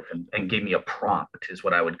my life and gave me a prompt, is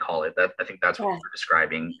what I would call it. That I think that's what you're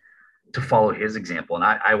describing, to follow his example. And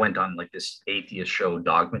I went on like this atheist show,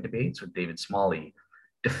 Dogma Debates, with David Smalley,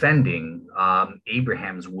 defending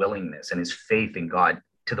Abraham's willingness and his faith in God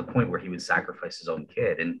to the point where he would sacrifice his own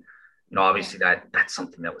kid. And obviously that's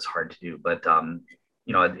something that was hard to do, but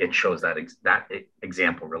it shows that that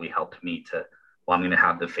example really helped me to, well, I'm going to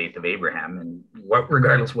have the faith of Abraham, and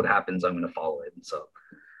regardless what happens, I'm going to follow it. And so,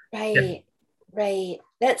 right.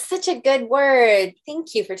 That's such a good word.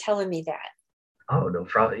 Thank you for telling me that. Oh, no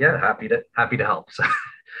problem. Yeah, happy to help. So,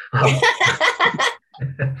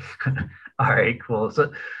 all right, cool.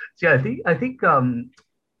 So yeah, I think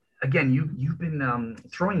again, you've been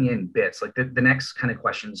throwing in bits, like the next kind of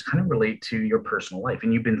questions kind of relate to your personal life,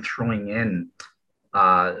 and you've been throwing in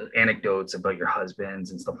anecdotes about your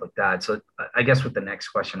husbands and stuff like that. So I guess with the next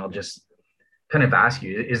question, I'll just kind of ask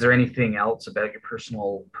you, is there anything else about your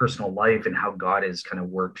personal life and how God has kind of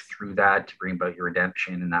worked through that to bring about your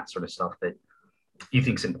redemption and that sort of stuff that you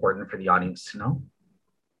think is important for the audience to know?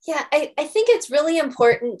 Yeah, I think it's really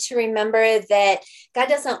important to remember that God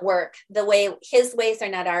doesn't work the way, his ways are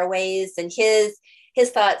not our ways, and his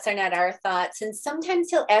thoughts are not our thoughts. And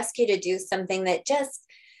sometimes he'll ask you to do something that just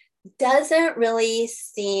doesn't really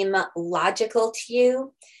seem logical to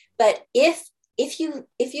you. But if you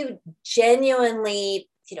genuinely,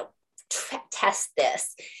 test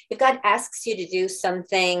this, if God asks you to do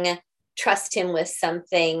something, trust him with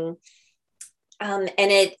something, and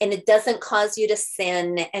it doesn't cause you to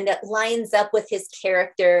sin, and it lines up with his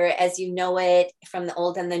character as you know it from the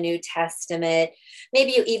Old and the New Testament.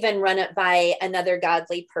 Maybe you even run it by another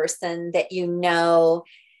godly person that you know.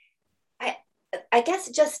 I guess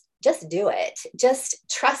just do it. Just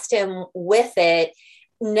trust him with it,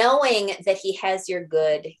 knowing that he has your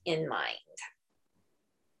good in mind.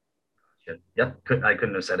 Yep. I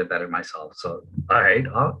couldn't have said it better myself. So, all right.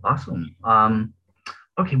 Awesome.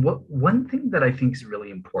 Okay, one thing that I think is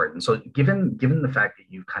really important. So given the fact that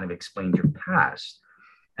you've kind of explained your past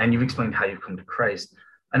and you've explained how you've come to Christ,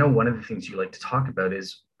 I know one of the things you like to talk about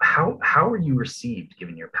is how are you received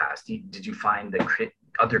given your past? Did you find that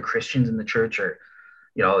other Christians in the church are,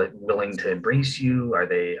 willing to embrace you? Are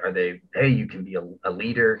they, hey, you can be a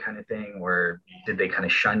leader kind of thing? Or did they kind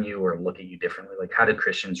of shun you or look at you differently? Like, how did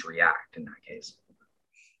Christians react in that case?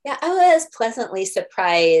 Yeah, I was pleasantly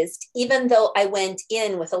surprised, even though I went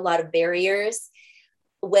in with a lot of barriers.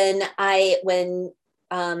 When my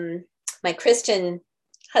Christian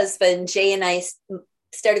husband, Jay, and I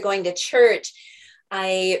started going to church,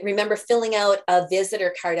 I remember filling out a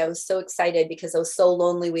visitor card. I was so excited because I was so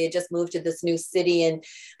lonely. We had just moved to this new city and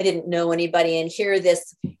I didn't know anybody. And here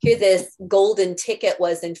this golden ticket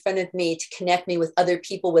was in front of me to connect me with other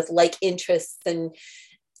people with like interests.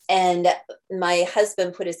 And my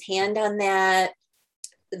husband put his hand on that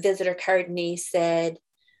visitor card and he said,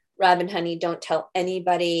 "Robin, honey, don't tell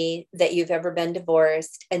anybody that you've ever been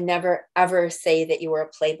divorced, and never, ever say that you were a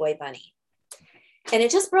Playboy bunny." And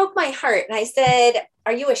it just broke my heart. And I said,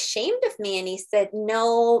 "Are you ashamed of me?" And he said,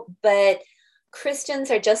 "No, but Christians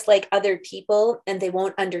are just like other people and they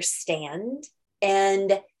won't understand.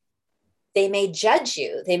 And they may judge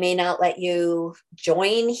you. They may not let you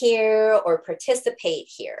join here or participate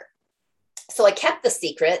here." So I kept the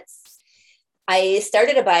secrets. I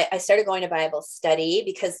started going to Bible study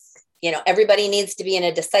because, everybody needs to be in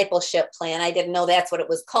a discipleship plan. I didn't know that's what it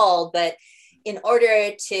was called, but in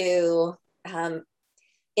order to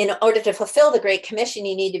fulfill the Great Commission,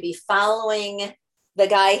 you need to be following the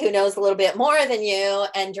guy who knows a little bit more than you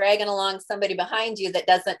and dragging along somebody behind you that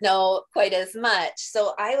doesn't know quite as much.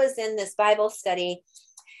 So I was in this Bible study,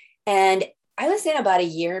 and I was in about a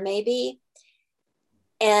year maybe.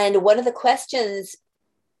 And one of the questions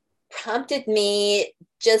prompted me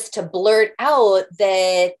just to blurt out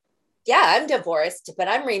that, yeah, I'm divorced, but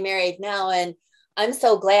I'm remarried now. And I'm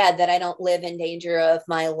so glad that I don't live in danger of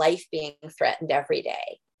my life being threatened every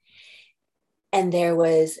day. And there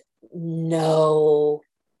was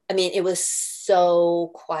it was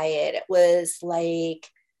so quiet. It was like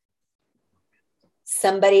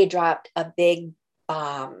somebody dropped a big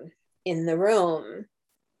bomb in the room.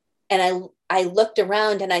 And I looked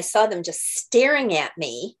around and I saw them just staring at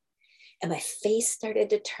me. And my face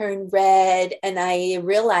started to turn red. And I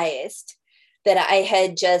realized that I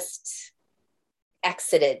had just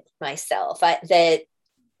exited myself, that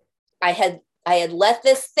I had let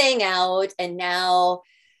this thing out, and now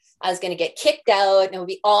I was going to get kicked out, and it would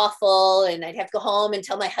be awful. And I'd have to go home and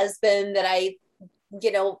tell my husband that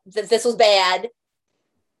that this was bad.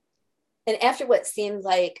 And after what seemed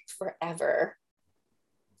like forever,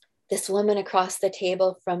 this woman across the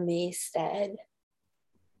table from me said,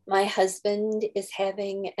 "My husband is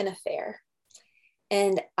having an affair,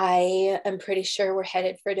 and I am pretty sure we're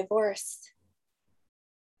headed for divorce.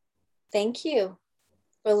 Thank you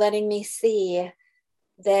for letting me see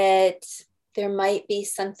that there might be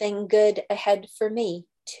something good ahead for me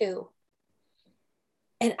too."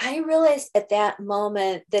 And I realized at that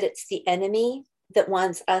moment that it's the enemy that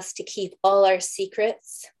wants us to keep all our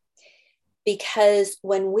secrets, because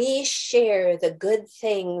when we share the good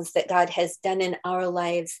things that God has done in our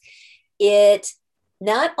lives, it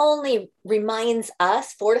not only reminds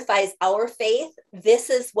us, fortifies our faith, this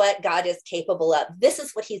is what God is capable of. This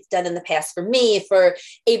is what he's done in the past for me, for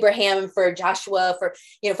Abraham, for Joshua, for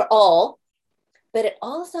all. But it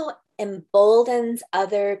also emboldens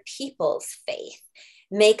other people's faith,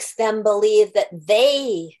 makes them believe that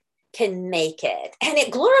they can make it. And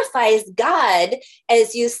it glorifies God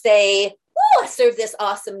as you say, "Oh, I serve this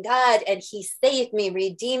awesome God, and he saved me,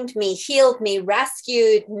 redeemed me, healed me,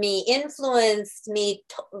 rescued me, influenced me,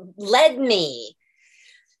 led me."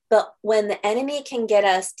 But when the enemy can get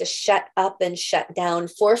us to shut up and shut down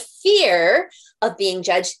for fear of being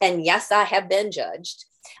judged, and yes, I have been judged.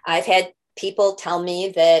 I've had people tell me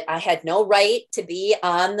that I had no right to be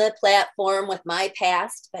on the platform with my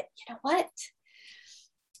past, but you know what?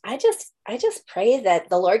 I just pray that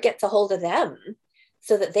the Lord gets a hold of them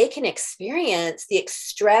so that they can experience the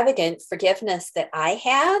extravagant forgiveness that I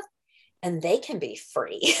have, and they can be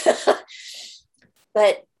free.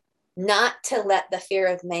 But not to let the fear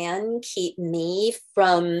of man keep me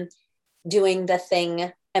from doing the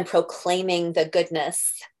thing and proclaiming the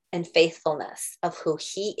goodness and faithfulness of who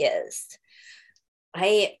he is.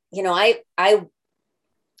 I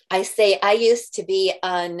say I used to be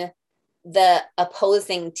on the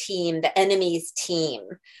opposing team, the enemy's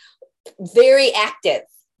team, very active,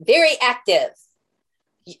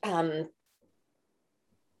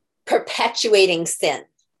 perpetuating sin.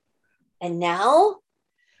 And now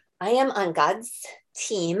I am on God's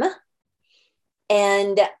team,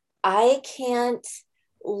 and I can't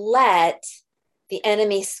let the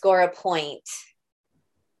enemy score a point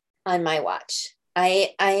on my watch.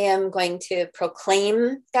 I am going to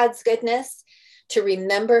proclaim God's goodness, to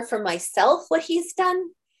remember for myself what he's done,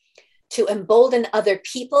 to embolden other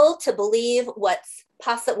people to believe what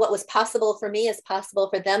was possible for me is possible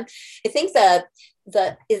for them. I think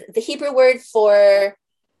the Hebrew word for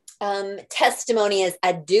testimony is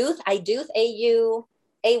aduth,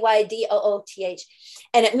 A-U-A-Y-D-O-O-T-H,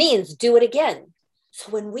 and it means do it again.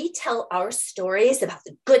 So when we tell our stories about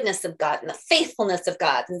the goodness of God and the faithfulness of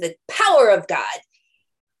God and the power of God,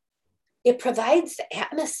 it provides the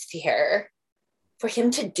atmosphere for him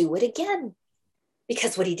to do it again.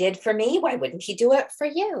 Because what he did for me, why wouldn't he do it for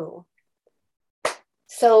you?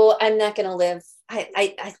 So I'm not going to live.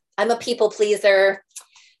 I'm a people pleaser.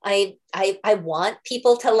 I want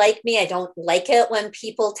people to like me. I don't like it when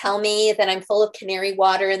people tell me that I'm full of canary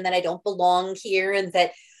water and that I don't belong here and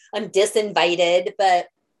that I'm disinvited. But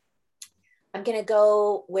I'm going to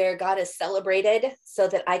go where God is celebrated so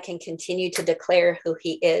that I can continue to declare who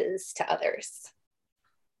he is to others.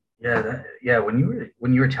 Yeah, yeah. When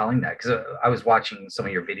you were telling that, because I was watching some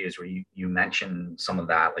of your videos where you mentioned some of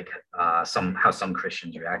that, like some how some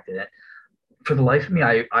Christians reacted it. For the life of me,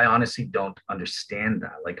 I honestly don't understand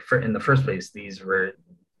that. Like for in the first place, these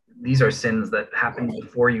are sins that happened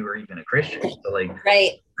before you were even a Christian. So like,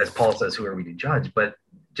 Right. as Paul says, who are we to judge? But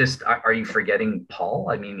just are you forgetting Paul?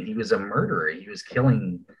 I mean, he was a murderer. He was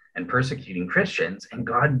killing and persecuting Christians, and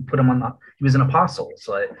God put him on the. He was an apostle.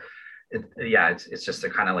 So yeah, it's just a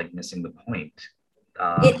kind of like missing the point.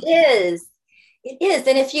 It is. It is.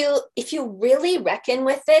 And if you really reckon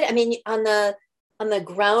with it, I mean, on the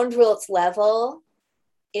ground rules level,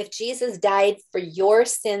 if Jesus died for your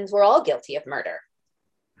sins, we're all guilty of murder.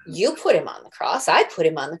 You put him on the cross. I put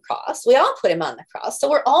him on the cross. We all put him on the cross. So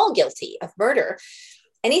we're all guilty of murder.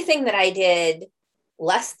 Anything that I did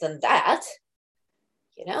less than that,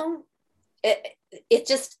 you know,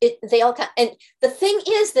 they all come. And the thing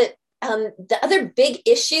is that the other big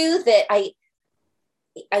issue that I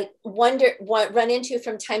run into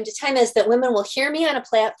from time to time is that women will hear me on a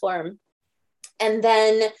platform and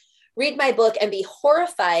then read my book and be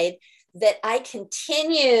horrified that I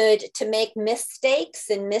continued to make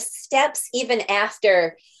mistakes and missteps even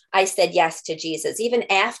after I said yes to Jesus, even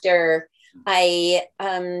after I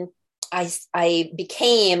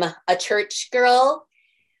became a church girl.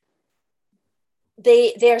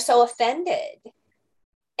 They are so offended.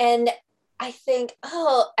 And I think,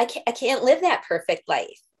 oh, I can't live that perfect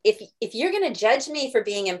life. If you're going to judge me for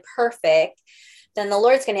being imperfect, then the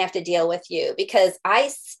Lord's going to have to deal with you, because I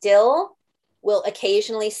still will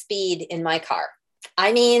occasionally speed in my car.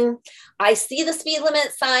 I mean, I see the speed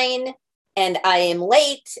limit sign and I am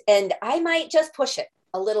late and I might just push it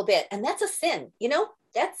a little bit. And that's a sin, you know,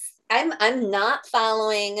 I'm not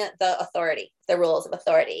following the rules of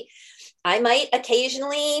authority. I might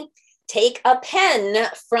occasionally take a pen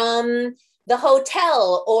from the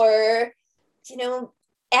hotel, or, you know,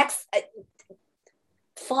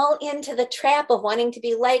 fall into the trap of wanting to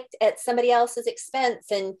be liked at somebody else's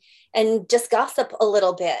expense and just gossip a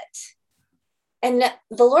little bit. And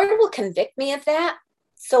the Lord will convict me of that.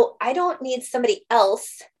 So I don't need somebody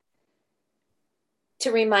else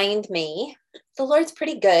to remind me. The Lord's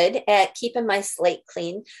pretty good at keeping my slate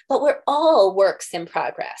clean, but we're all works in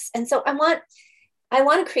progress. And so I want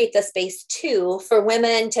to create the space too for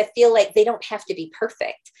women to feel like they don't have to be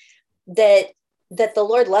perfect, that the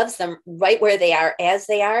Lord loves them right where they are as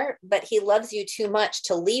they are, but he loves you too much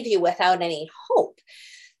to leave you without any hope.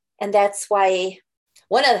 And that's why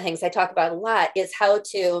one of the things I talk about a lot is how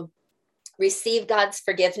to receive God's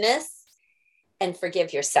forgiveness and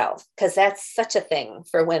forgive yourself, because that's such a thing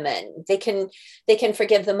for women. They can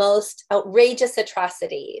forgive the most outrageous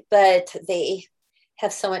atrocity, but they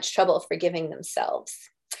have so much trouble forgiving themselves.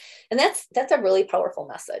 And that's a really powerful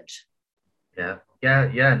message. Yeah.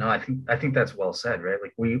 No, I think that's well said, right?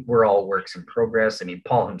 Like we're all works in progress. I mean,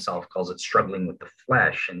 Paul himself calls it struggling with the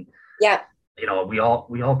flesh, and yeah, you know, we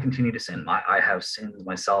all continue to sin. I have sins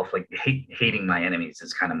myself. Like hating my enemies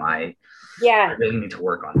is kind of my. I really need to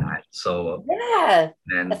work on that. So yeah,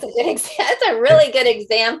 and that's that's a really good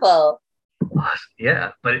example.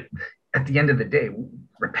 Yeah, but at the end of the day,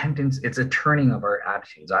 repentance, it's a turning of our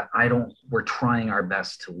attitudes. I don't, we're trying our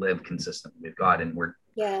best to live consistent with God, and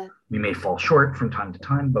we may fall short from time to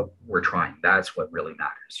time, but we're trying. That's what really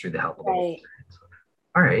matters, through the help of the Holy Spirit.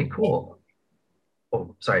 All right, cool.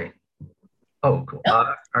 Oh, sorry. Oh, cool.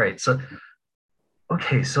 All right. So,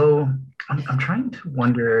 okay. So I'm trying to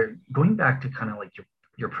wonder, going back to kind of like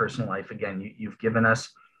your personal life again,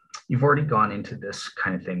 you've already gone into this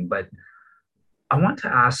kind of thing, but I want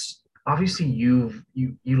to ask, obviously you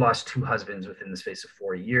lost two husbands within the space of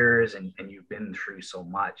 4 years, and you've been through so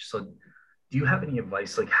much. So do you have any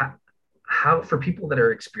advice, like how for people that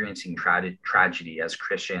are experiencing tragedy as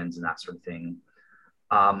Christians and that sort of thing,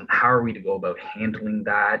 how are we to go about handling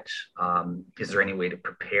that? Is there any way to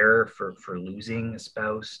prepare for losing a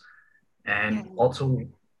spouse? And also,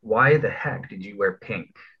 why the heck did you wear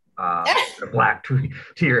pink or black to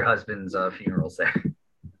your husband's funerals there?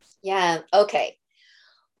 Yeah. Okay.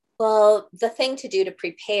 Well, the thing to do to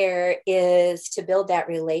prepare is to build that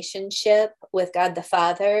relationship with God the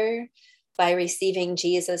Father by receiving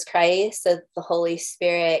Jesus Christ, so the Holy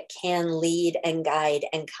Spirit can lead and guide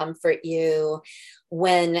and comfort you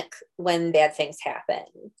when bad things happen.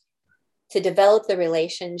 To develop the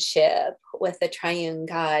relationship with the triune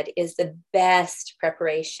God is the best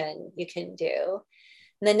preparation you can do.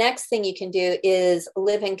 And the next thing you can do is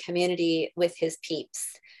live in community with his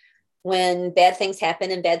peeps. When bad things happen,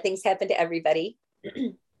 and bad things happen to everybody,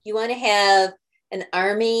 You want to have an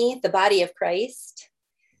army, the body of Christ,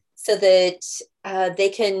 so that they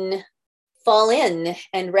can fall in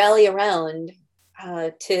and rally around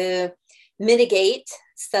to mitigate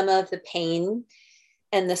some of the pain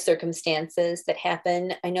and the circumstances that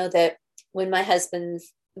happen. I know that when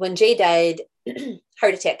when Jay died,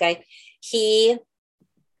 heart attack guy,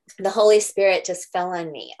 the Holy Spirit just fell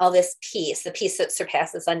on me. All this peace, the peace that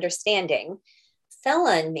surpasses understanding, fell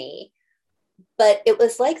on me. But it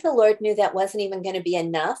was like the Lord knew that wasn't even going to be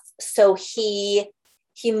enough. So he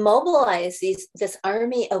mobilized this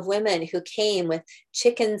army of women who came with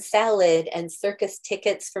chicken salad and circus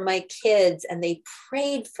tickets for my kids, and they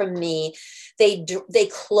prayed for me. They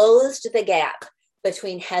closed the gap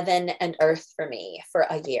between heaven and earth for me for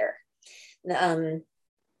a year. In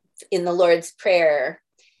the Lord's Prayer,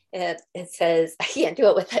 it says, I can't do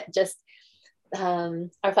it with it, just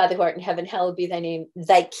our Father who art in heaven, hallowed be thy name.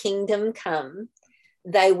 Thy kingdom come,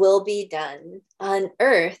 thy will be done on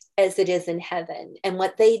earth as it is in heaven. And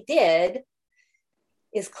what they did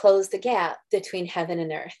is close the gap between heaven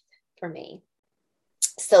and earth for me.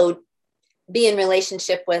 So be in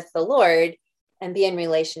relationship with the Lord and be in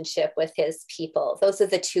relationship with his people. Those are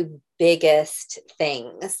the two biggest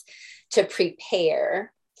things to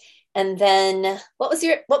prepare. And then what was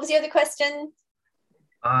your other question?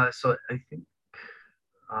 So I think,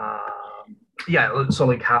 yeah. So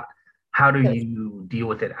like, how do you deal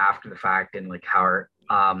with it after the fact, and like how are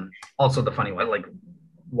also the funny one, like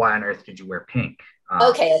why on earth did you wear pink?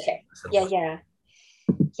 Okay.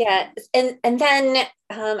 Yeah. And then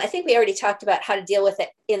I think we already talked about how to deal with it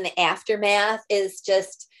in the aftermath. Is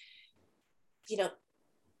just,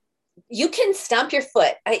 you can stomp your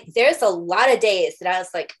foot. There's a lot of days that I was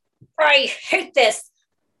like, I hate this,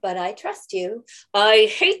 but I trust you.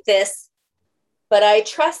 I hate this, but I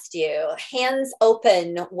trust you. Hands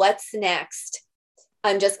open. What's next?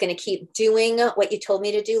 I'm just going to keep doing what you told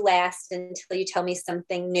me to do last until you tell me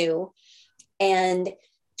something new. And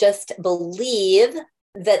just believe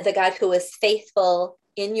that the God who is faithful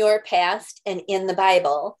in your past and in the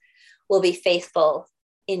Bible will be faithful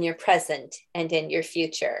in your present and in your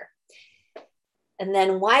future. And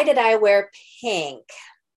then why did I wear pink?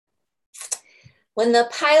 When the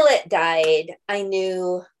pilot died, I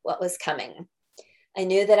knew what was coming. I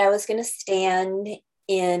knew that I was going to stand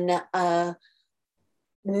in a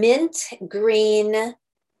mint green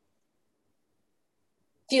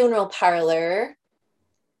funeral parlor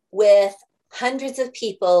with hundreds of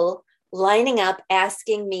people lining up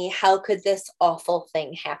asking me, how could this awful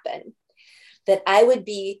thing happen? That I would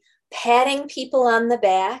be patting people on the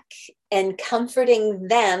back and comforting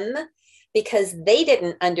them because they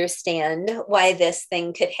didn't understand why this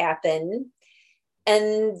thing could happen.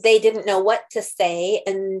 And they didn't know what to say.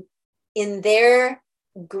 And in their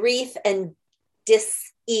grief and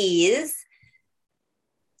dis-ease,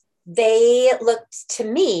 they looked to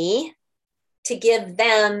me to give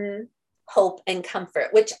them hope and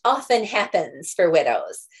comfort, which often happens for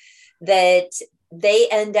widows, that they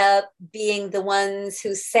end up being the ones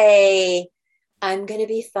who say, I'm going to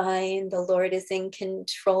be fine. The Lord is in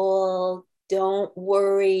control. Don't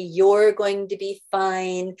worry. You're going to be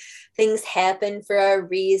fine. Things happen for a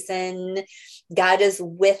reason. God is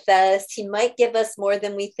with us. He might give us more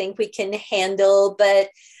than we think we can handle, but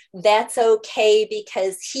that's okay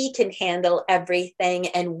because he can handle everything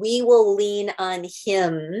and we will lean on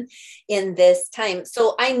him in this time.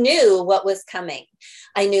 So I knew what was coming.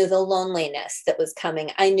 I knew the loneliness that was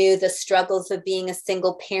coming. I knew the struggles of being a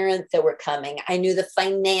single parent that were coming. I knew the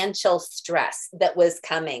financial stress that was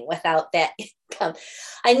coming without that income.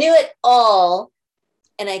 I knew it all,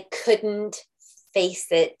 and I couldn't face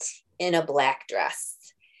it in a black dress.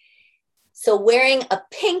 So wearing a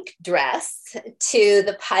pink dress to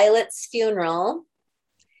the pilot's funeral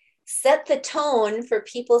set the tone for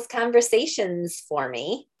people's conversations for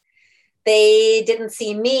me. They didn't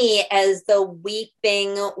see me as the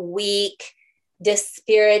weeping, weak,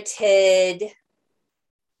 dispirited,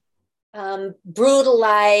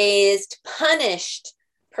 brutalized, punished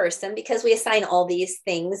person, because we assign all these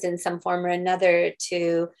things in some form or another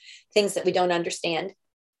to things that we don't understand.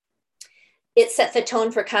 It set the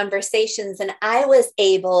tone for conversations, and I was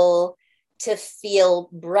able to feel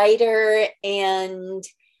brighter and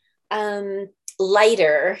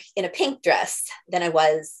lighter in a pink dress than I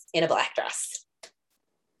was in a black dress.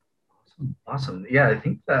 Awesome. Yeah, I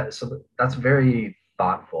think that's very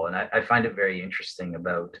thoughtful, and I find it very interesting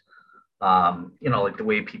about like the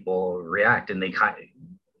way people react, and they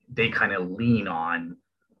kind of lean on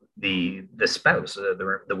the spouse,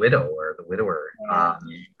 the widow or the widower,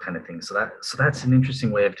 kind of thing. So that's an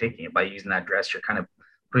interesting way of taking it. By using that dress, you're kind of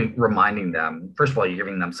reminding them, first of all, you're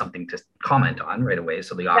giving them something to comment on right away,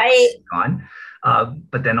 so the awkward Right. is gone.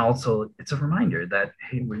 But then also it's a reminder that,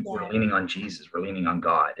 hey, we're Yeah. leaning on Jesus, we're leaning on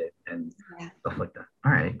God, and Yeah. stuff like that.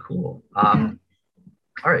 All right, cool. Yeah.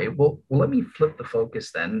 All right, well, let me flip the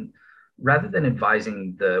focus then. Rather than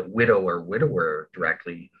advising the widow or widower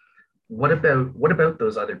directly, what about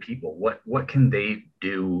those other people? What can they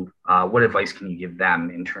do? What advice can you give them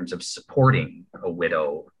in terms of supporting a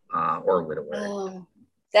widow or a widower? Oh,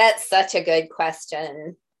 that's such a good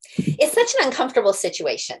question. It's such an uncomfortable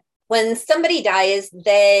situation when somebody dies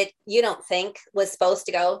that you don't think was supposed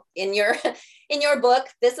to go in your in your book.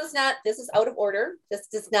 This is out of order. This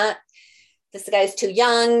does not, this guy's too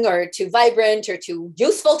young or too vibrant or too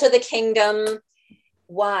useful to the kingdom.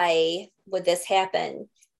 Why would this happen?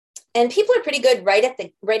 And people are pretty good right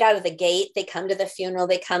out of the gate. They come to the funeral,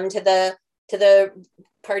 they come to the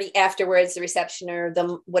party afterwards, the reception or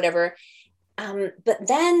the whatever. But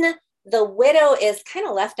then the widow is kind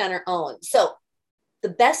of left on her own. So the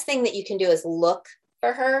best thing that you can do is look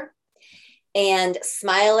for her and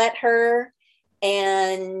smile at her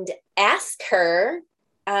and ask her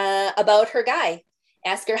about her guy.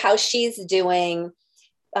 Ask her how she's doing.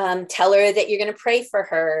 Tell her that you're going to pray for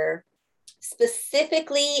her.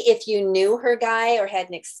 Specifically, if you knew her guy or had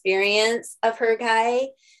an experience of her guy,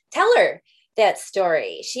 tell her that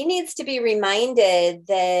story. She needs to be reminded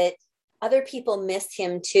that other people miss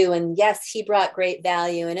him too. And yes, he brought great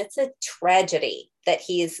value, and it's a tragedy that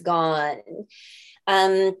he's gone.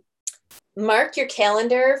 Um, Mark your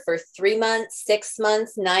calendar for 3 months, 6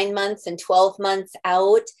 months, 9 months, and 12 months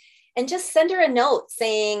out. And just send her a note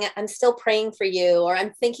saying, I'm still praying for you, or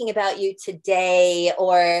I'm thinking about you today,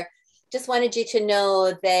 or just wanted you to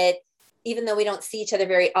know that even though we don't see each other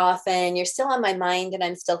very often, you're still on my mind and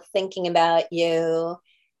I'm still thinking about you.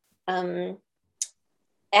 Um,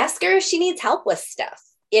 Ask her if she needs help with stuff.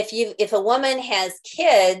 If a woman has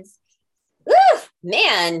kids,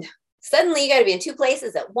 man, suddenly you got to be in two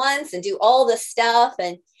places at once and do all this stuff,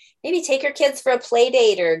 and maybe take her kids for a play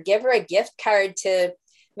date or give her a gift card to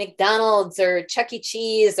McDonald's or Chuck E.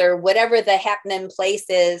 Cheese or whatever the happening place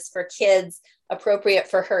is for kids appropriate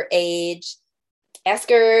for her age. Ask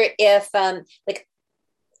her if like,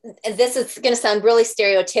 this is going to sound really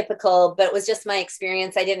stereotypical, but it was just my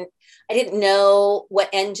experience. I didn't know what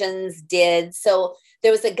engines did. So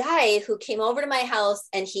there was a guy who came over to my house,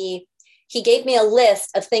 and he gave me a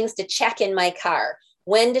list of things to check in my car: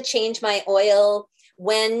 when to change my oil,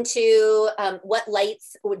 when to what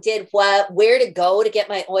lights did what, where to go to get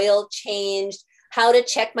my oil changed, how to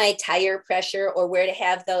check my tire pressure or where to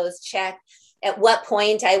have those checked, at what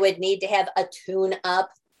point I would need to have a tune up.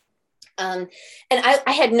 And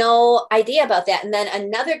I had no idea about that. And then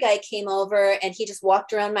another guy came over and he just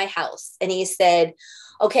walked around my house and he said,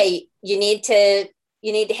 okay, you need to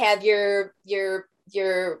have your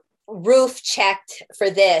roof checked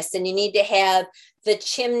for this, and you need to have the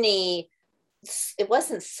chimney, it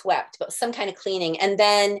wasn't swept, but some kind of cleaning. And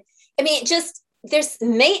then, I mean, just there's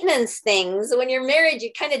maintenance things. When you're married,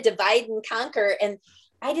 you kind of divide and conquer. And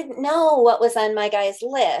I didn't know what was on my guy's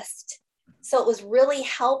list. So it was really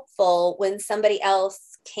helpful when somebody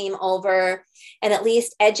else came over and at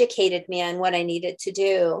least educated me on what I needed to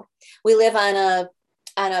do. We live on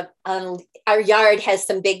our yard has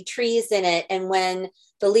some big trees in it. And when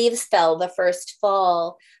the leaves fell the first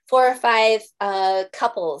fall, 4 or 5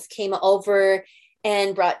 couples came over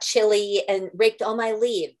and brought chili and raked all my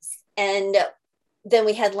leaves. And then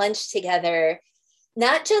we had lunch together.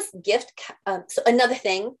 Not just so another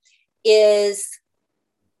thing is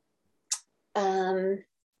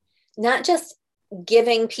not just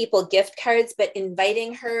giving people gift cards, but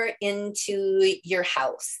inviting her into your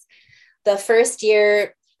house. The first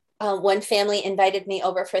year, one family invited me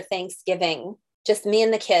over for Thanksgiving, just me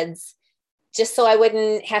and the kids, just so I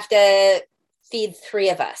wouldn't have to feed 3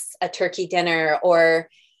 of us a turkey dinner or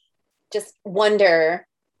just wonder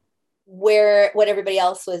what everybody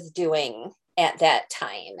else was doing at that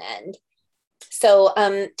time. And so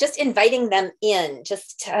just inviting them in,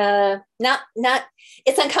 just not,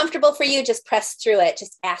 it's uncomfortable for you, just press through it.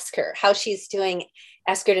 Just ask her how she's doing,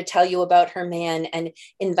 ask her to tell you about her man, and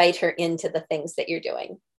invite her into the things that you're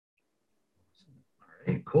doing. All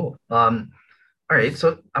right, cool. All right,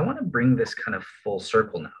 so I want to bring this kind of full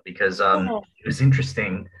circle now because Yeah. it was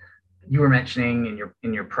interesting. You were mentioning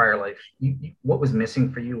in your prior life, what was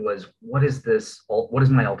missing for you was what is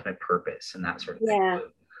my ultimate purpose and that sort of thing. Yeah.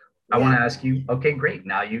 I want Yeah. to ask you, okay, great.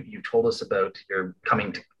 Now you told us about your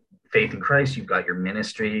coming to faith in Christ. You've got your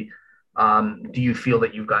ministry. Do you feel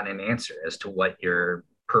that you've gotten an answer as to what your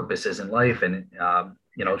purpose is in life, and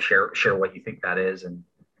share what you think that is, and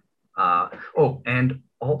and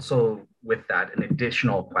also with that, an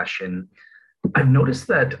additional question. I've noticed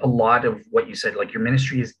that a lot of what you said, like your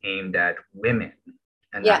ministry is aimed at women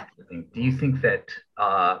and Yeah. that sort of thing. Do you think that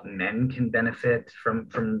men can benefit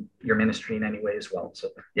from your ministry in any way as well? So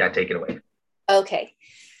yeah, take it away. Okay.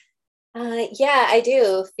 Yeah, I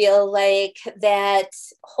do feel like that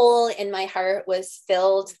hole in my heart was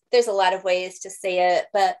filled. There's a lot of ways to say it,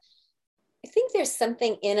 but I think there's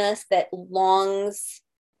something in us that longs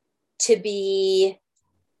to be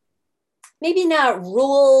maybe not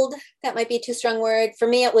ruled. That might be too strong word. For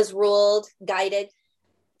me, it was ruled, guided.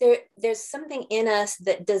 There's something in us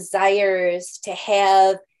that desires to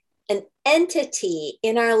have an entity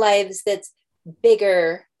in our lives that's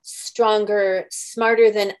bigger, stronger, smarter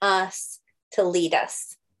than us to lead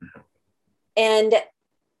us. And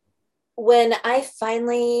when I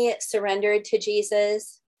finally surrendered to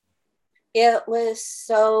Jesus, it was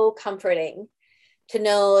so comforting to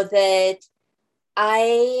know that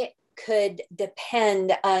I could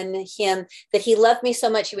depend on him, that he loved me so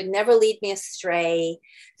much he would never lead me astray,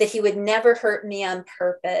 that he would never hurt me on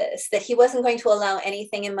purpose, that he wasn't going to allow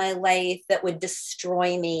anything in my life that would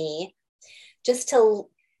destroy me. Just to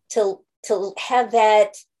have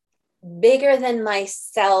that bigger than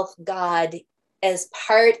myself God as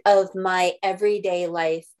part of my everyday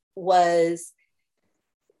life was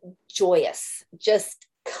joyous, just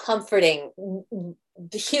comforting,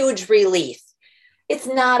 huge relief. It's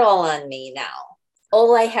not all on me now.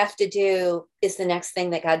 All I have to do is the next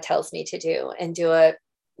thing that God tells me to do and do it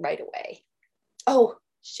right away. Oh,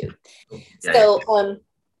 shoot. Yeah, So,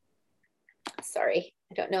 sorry,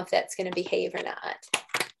 I don't know if that's going to behave or not.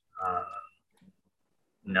 uh,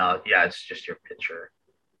 no, yeah, it's just your picture.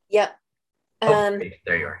 Yep. Okay,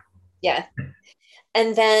 there you are. Yeah.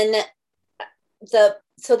 And then the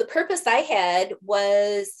purpose I had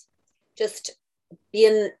was just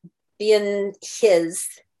being his,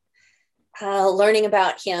 learning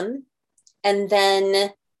about him, and then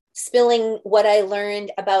spilling what I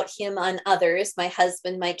learned about him on others, my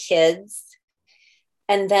husband, my kids.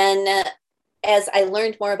 And then as I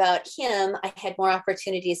learned more about him, I had more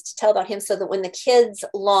opportunities to tell about him, so that when the kids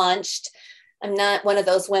launched, I'm not one of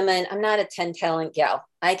those women. I'm not a 10 talent gal.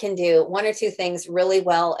 I can do one or two things really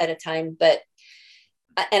well at a time, and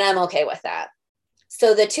I'm okay with that.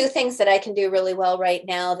 So the two things that I can do really well right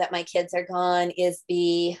now that my kids are gone is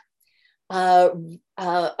be a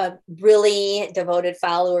really devoted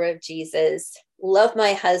follower of Jesus, love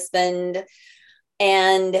my husband,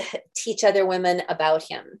 and teach other women about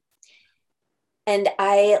him. And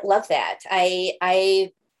I love that.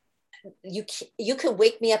 You could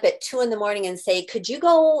wake me up at 2 a.m. and say, could you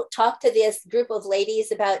go talk to this group of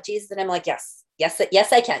ladies about Jesus? And I'm like, yes,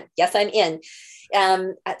 I can. Yes, I'm in.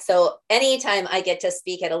 So anytime I get to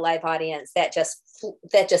speak at a live audience, that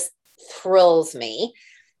just thrills me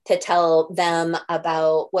to tell them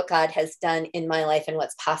about what God has done in my life and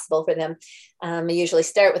what's possible for them. I usually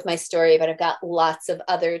start with my story, but I've got lots of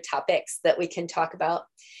other topics that we can talk about.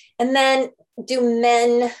 And then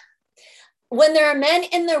when there are men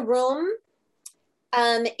in the room,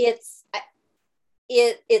 it's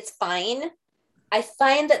fine. I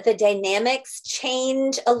find that the dynamics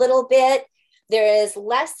change a little bit. There is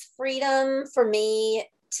less freedom for me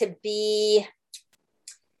to be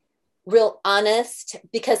real honest,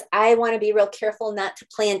 because I want to be real careful not to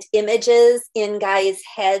plant images in guys'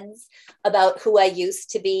 heads about who I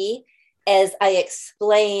used to be as I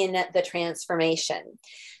explain the transformation.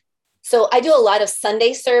 So I do a lot of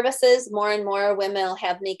Sunday services. More and more women will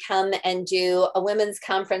have me come and do a women's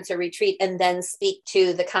conference or retreat and then speak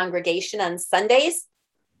to the congregation on Sundays.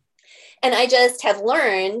 And I just have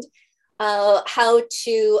learned how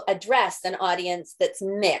to address an audience that's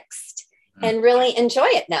mixed and really enjoy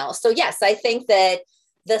it now. So yes, I think that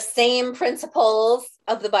the same principles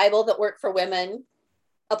of the Bible that work for women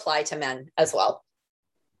apply to men as well.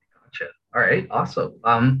 Gotcha. All right, awesome.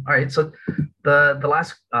 All right, so the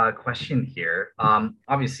last question here.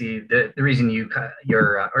 Obviously, the reason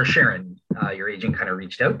or Sharon, your agent, kind of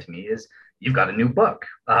reached out to me is you've got a new book,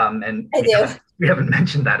 and we haven't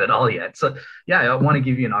mentioned that at all yet. So yeah, I want to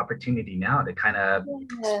give you an opportunity now to kind of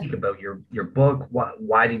speak about your book.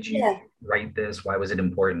 Why did you write this? Why was it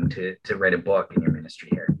important to write a book in your ministry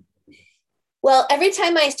here? Well, every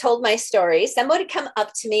time I told my story, somebody would come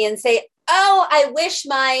up to me and say, "Oh, I wish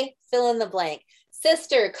my fill in the blank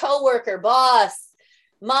sister, coworker, boss,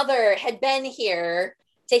 mother had been here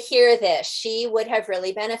to hear this. She would have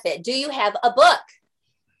really benefited. Do you have a book?"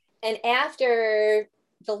 And after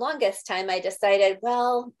the longest time, I decided,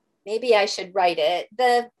 well, maybe I should write it.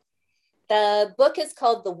 The book is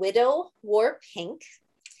called The Widow Wore Pink.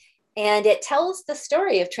 And it tells the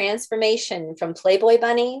story of transformation from Playboy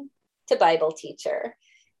bunny to Bible teacher,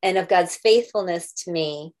 and of God's faithfulness to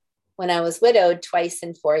me when I was widowed twice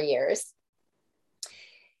in 4 years.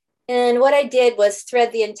 And what I did was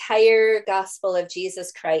thread the entire gospel of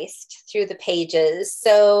Jesus Christ through the pages.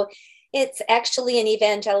 So it's actually an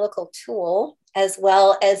evangelical tool as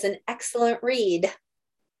well as an excellent read.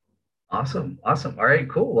 Awesome. Awesome. All right,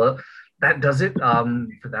 cool. Well, that does it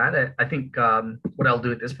for that. I think what I'll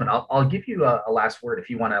do at this point, I'll give you a last word if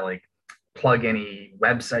you want to like plug any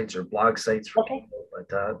websites or blog sites for Okay. people. But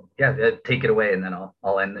yeah, take it away and then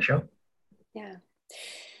I'll end the show. Yeah.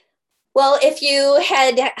 Well, thank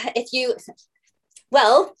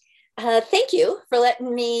you for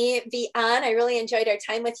letting me be on. I really enjoyed our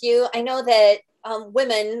time with you. I know that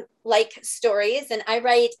women like stories, and I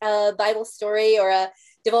write a Bible story or a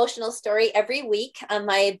devotional story every week on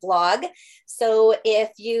my blog. So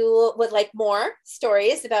if you would like more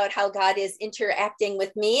stories about how God is interacting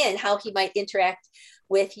with me and how he might interact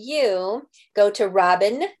with you, go to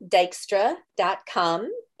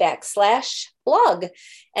robindykstra.com/blog,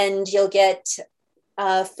 and you'll get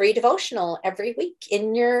a free devotional every week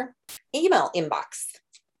in your email inbox.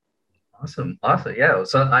 Awesome. Awesome. Yeah.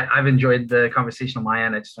 So I've enjoyed the conversation on my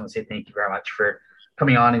end. I just want to say thank you very much for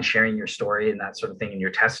coming on and sharing your story and that sort of thing and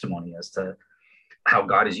your testimony as to how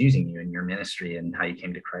God is using you in your ministry and how you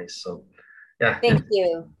came to Christ. So yeah. Thank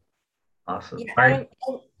you. Awesome. Yeah, All right.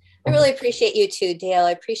 I really appreciate you too, Dale.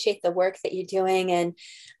 I appreciate the work that you're doing, and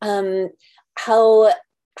how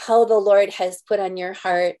the Lord has put on your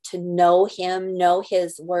heart to know him, know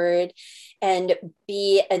his word, and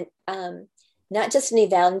be not just an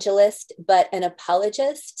evangelist, but an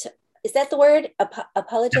apologist. Is that the word?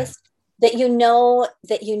 Apologist? Yeah. That you know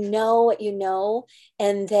what you know,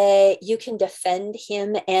 and that you can defend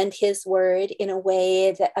him and his word in a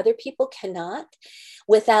way that other people cannot,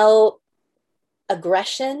 without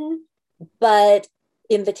aggression, but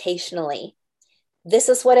invitationally. This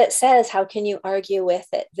is what it says. How can you argue with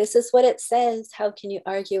it? This is what it says. How can you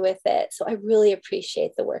argue with it? So I really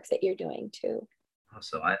appreciate the work that you're doing too.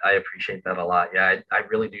 So I appreciate that a lot. Yeah, I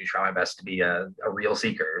really do try my best to be a real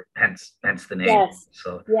seeker, hence the name. Yes.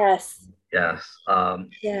 So yes. Yeah.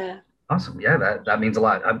 Awesome. Yeah, that means a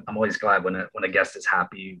lot. I'm always glad when a guest is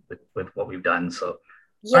happy with what we've done. So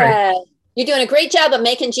yeah, right. You're doing a great job of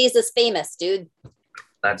making Jesus famous, dude.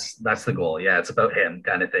 That's the goal. Yeah, it's about him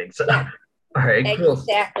kind of thing. So yeah. All right, cool.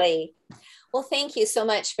 Exactly. Well, thank you so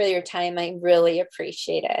much for your time. I really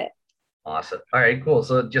appreciate it. Awesome. All right, cool.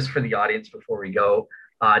 So just for the audience before we go,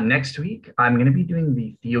 next week, I'm going to be doing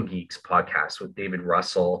the Theo Geeks podcast with David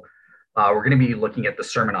Russell. We're going to be looking at the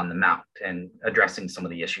Sermon on the Mount and addressing some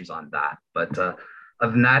of the issues on that. But other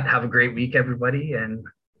than that, have a great week, everybody, and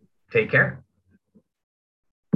take care.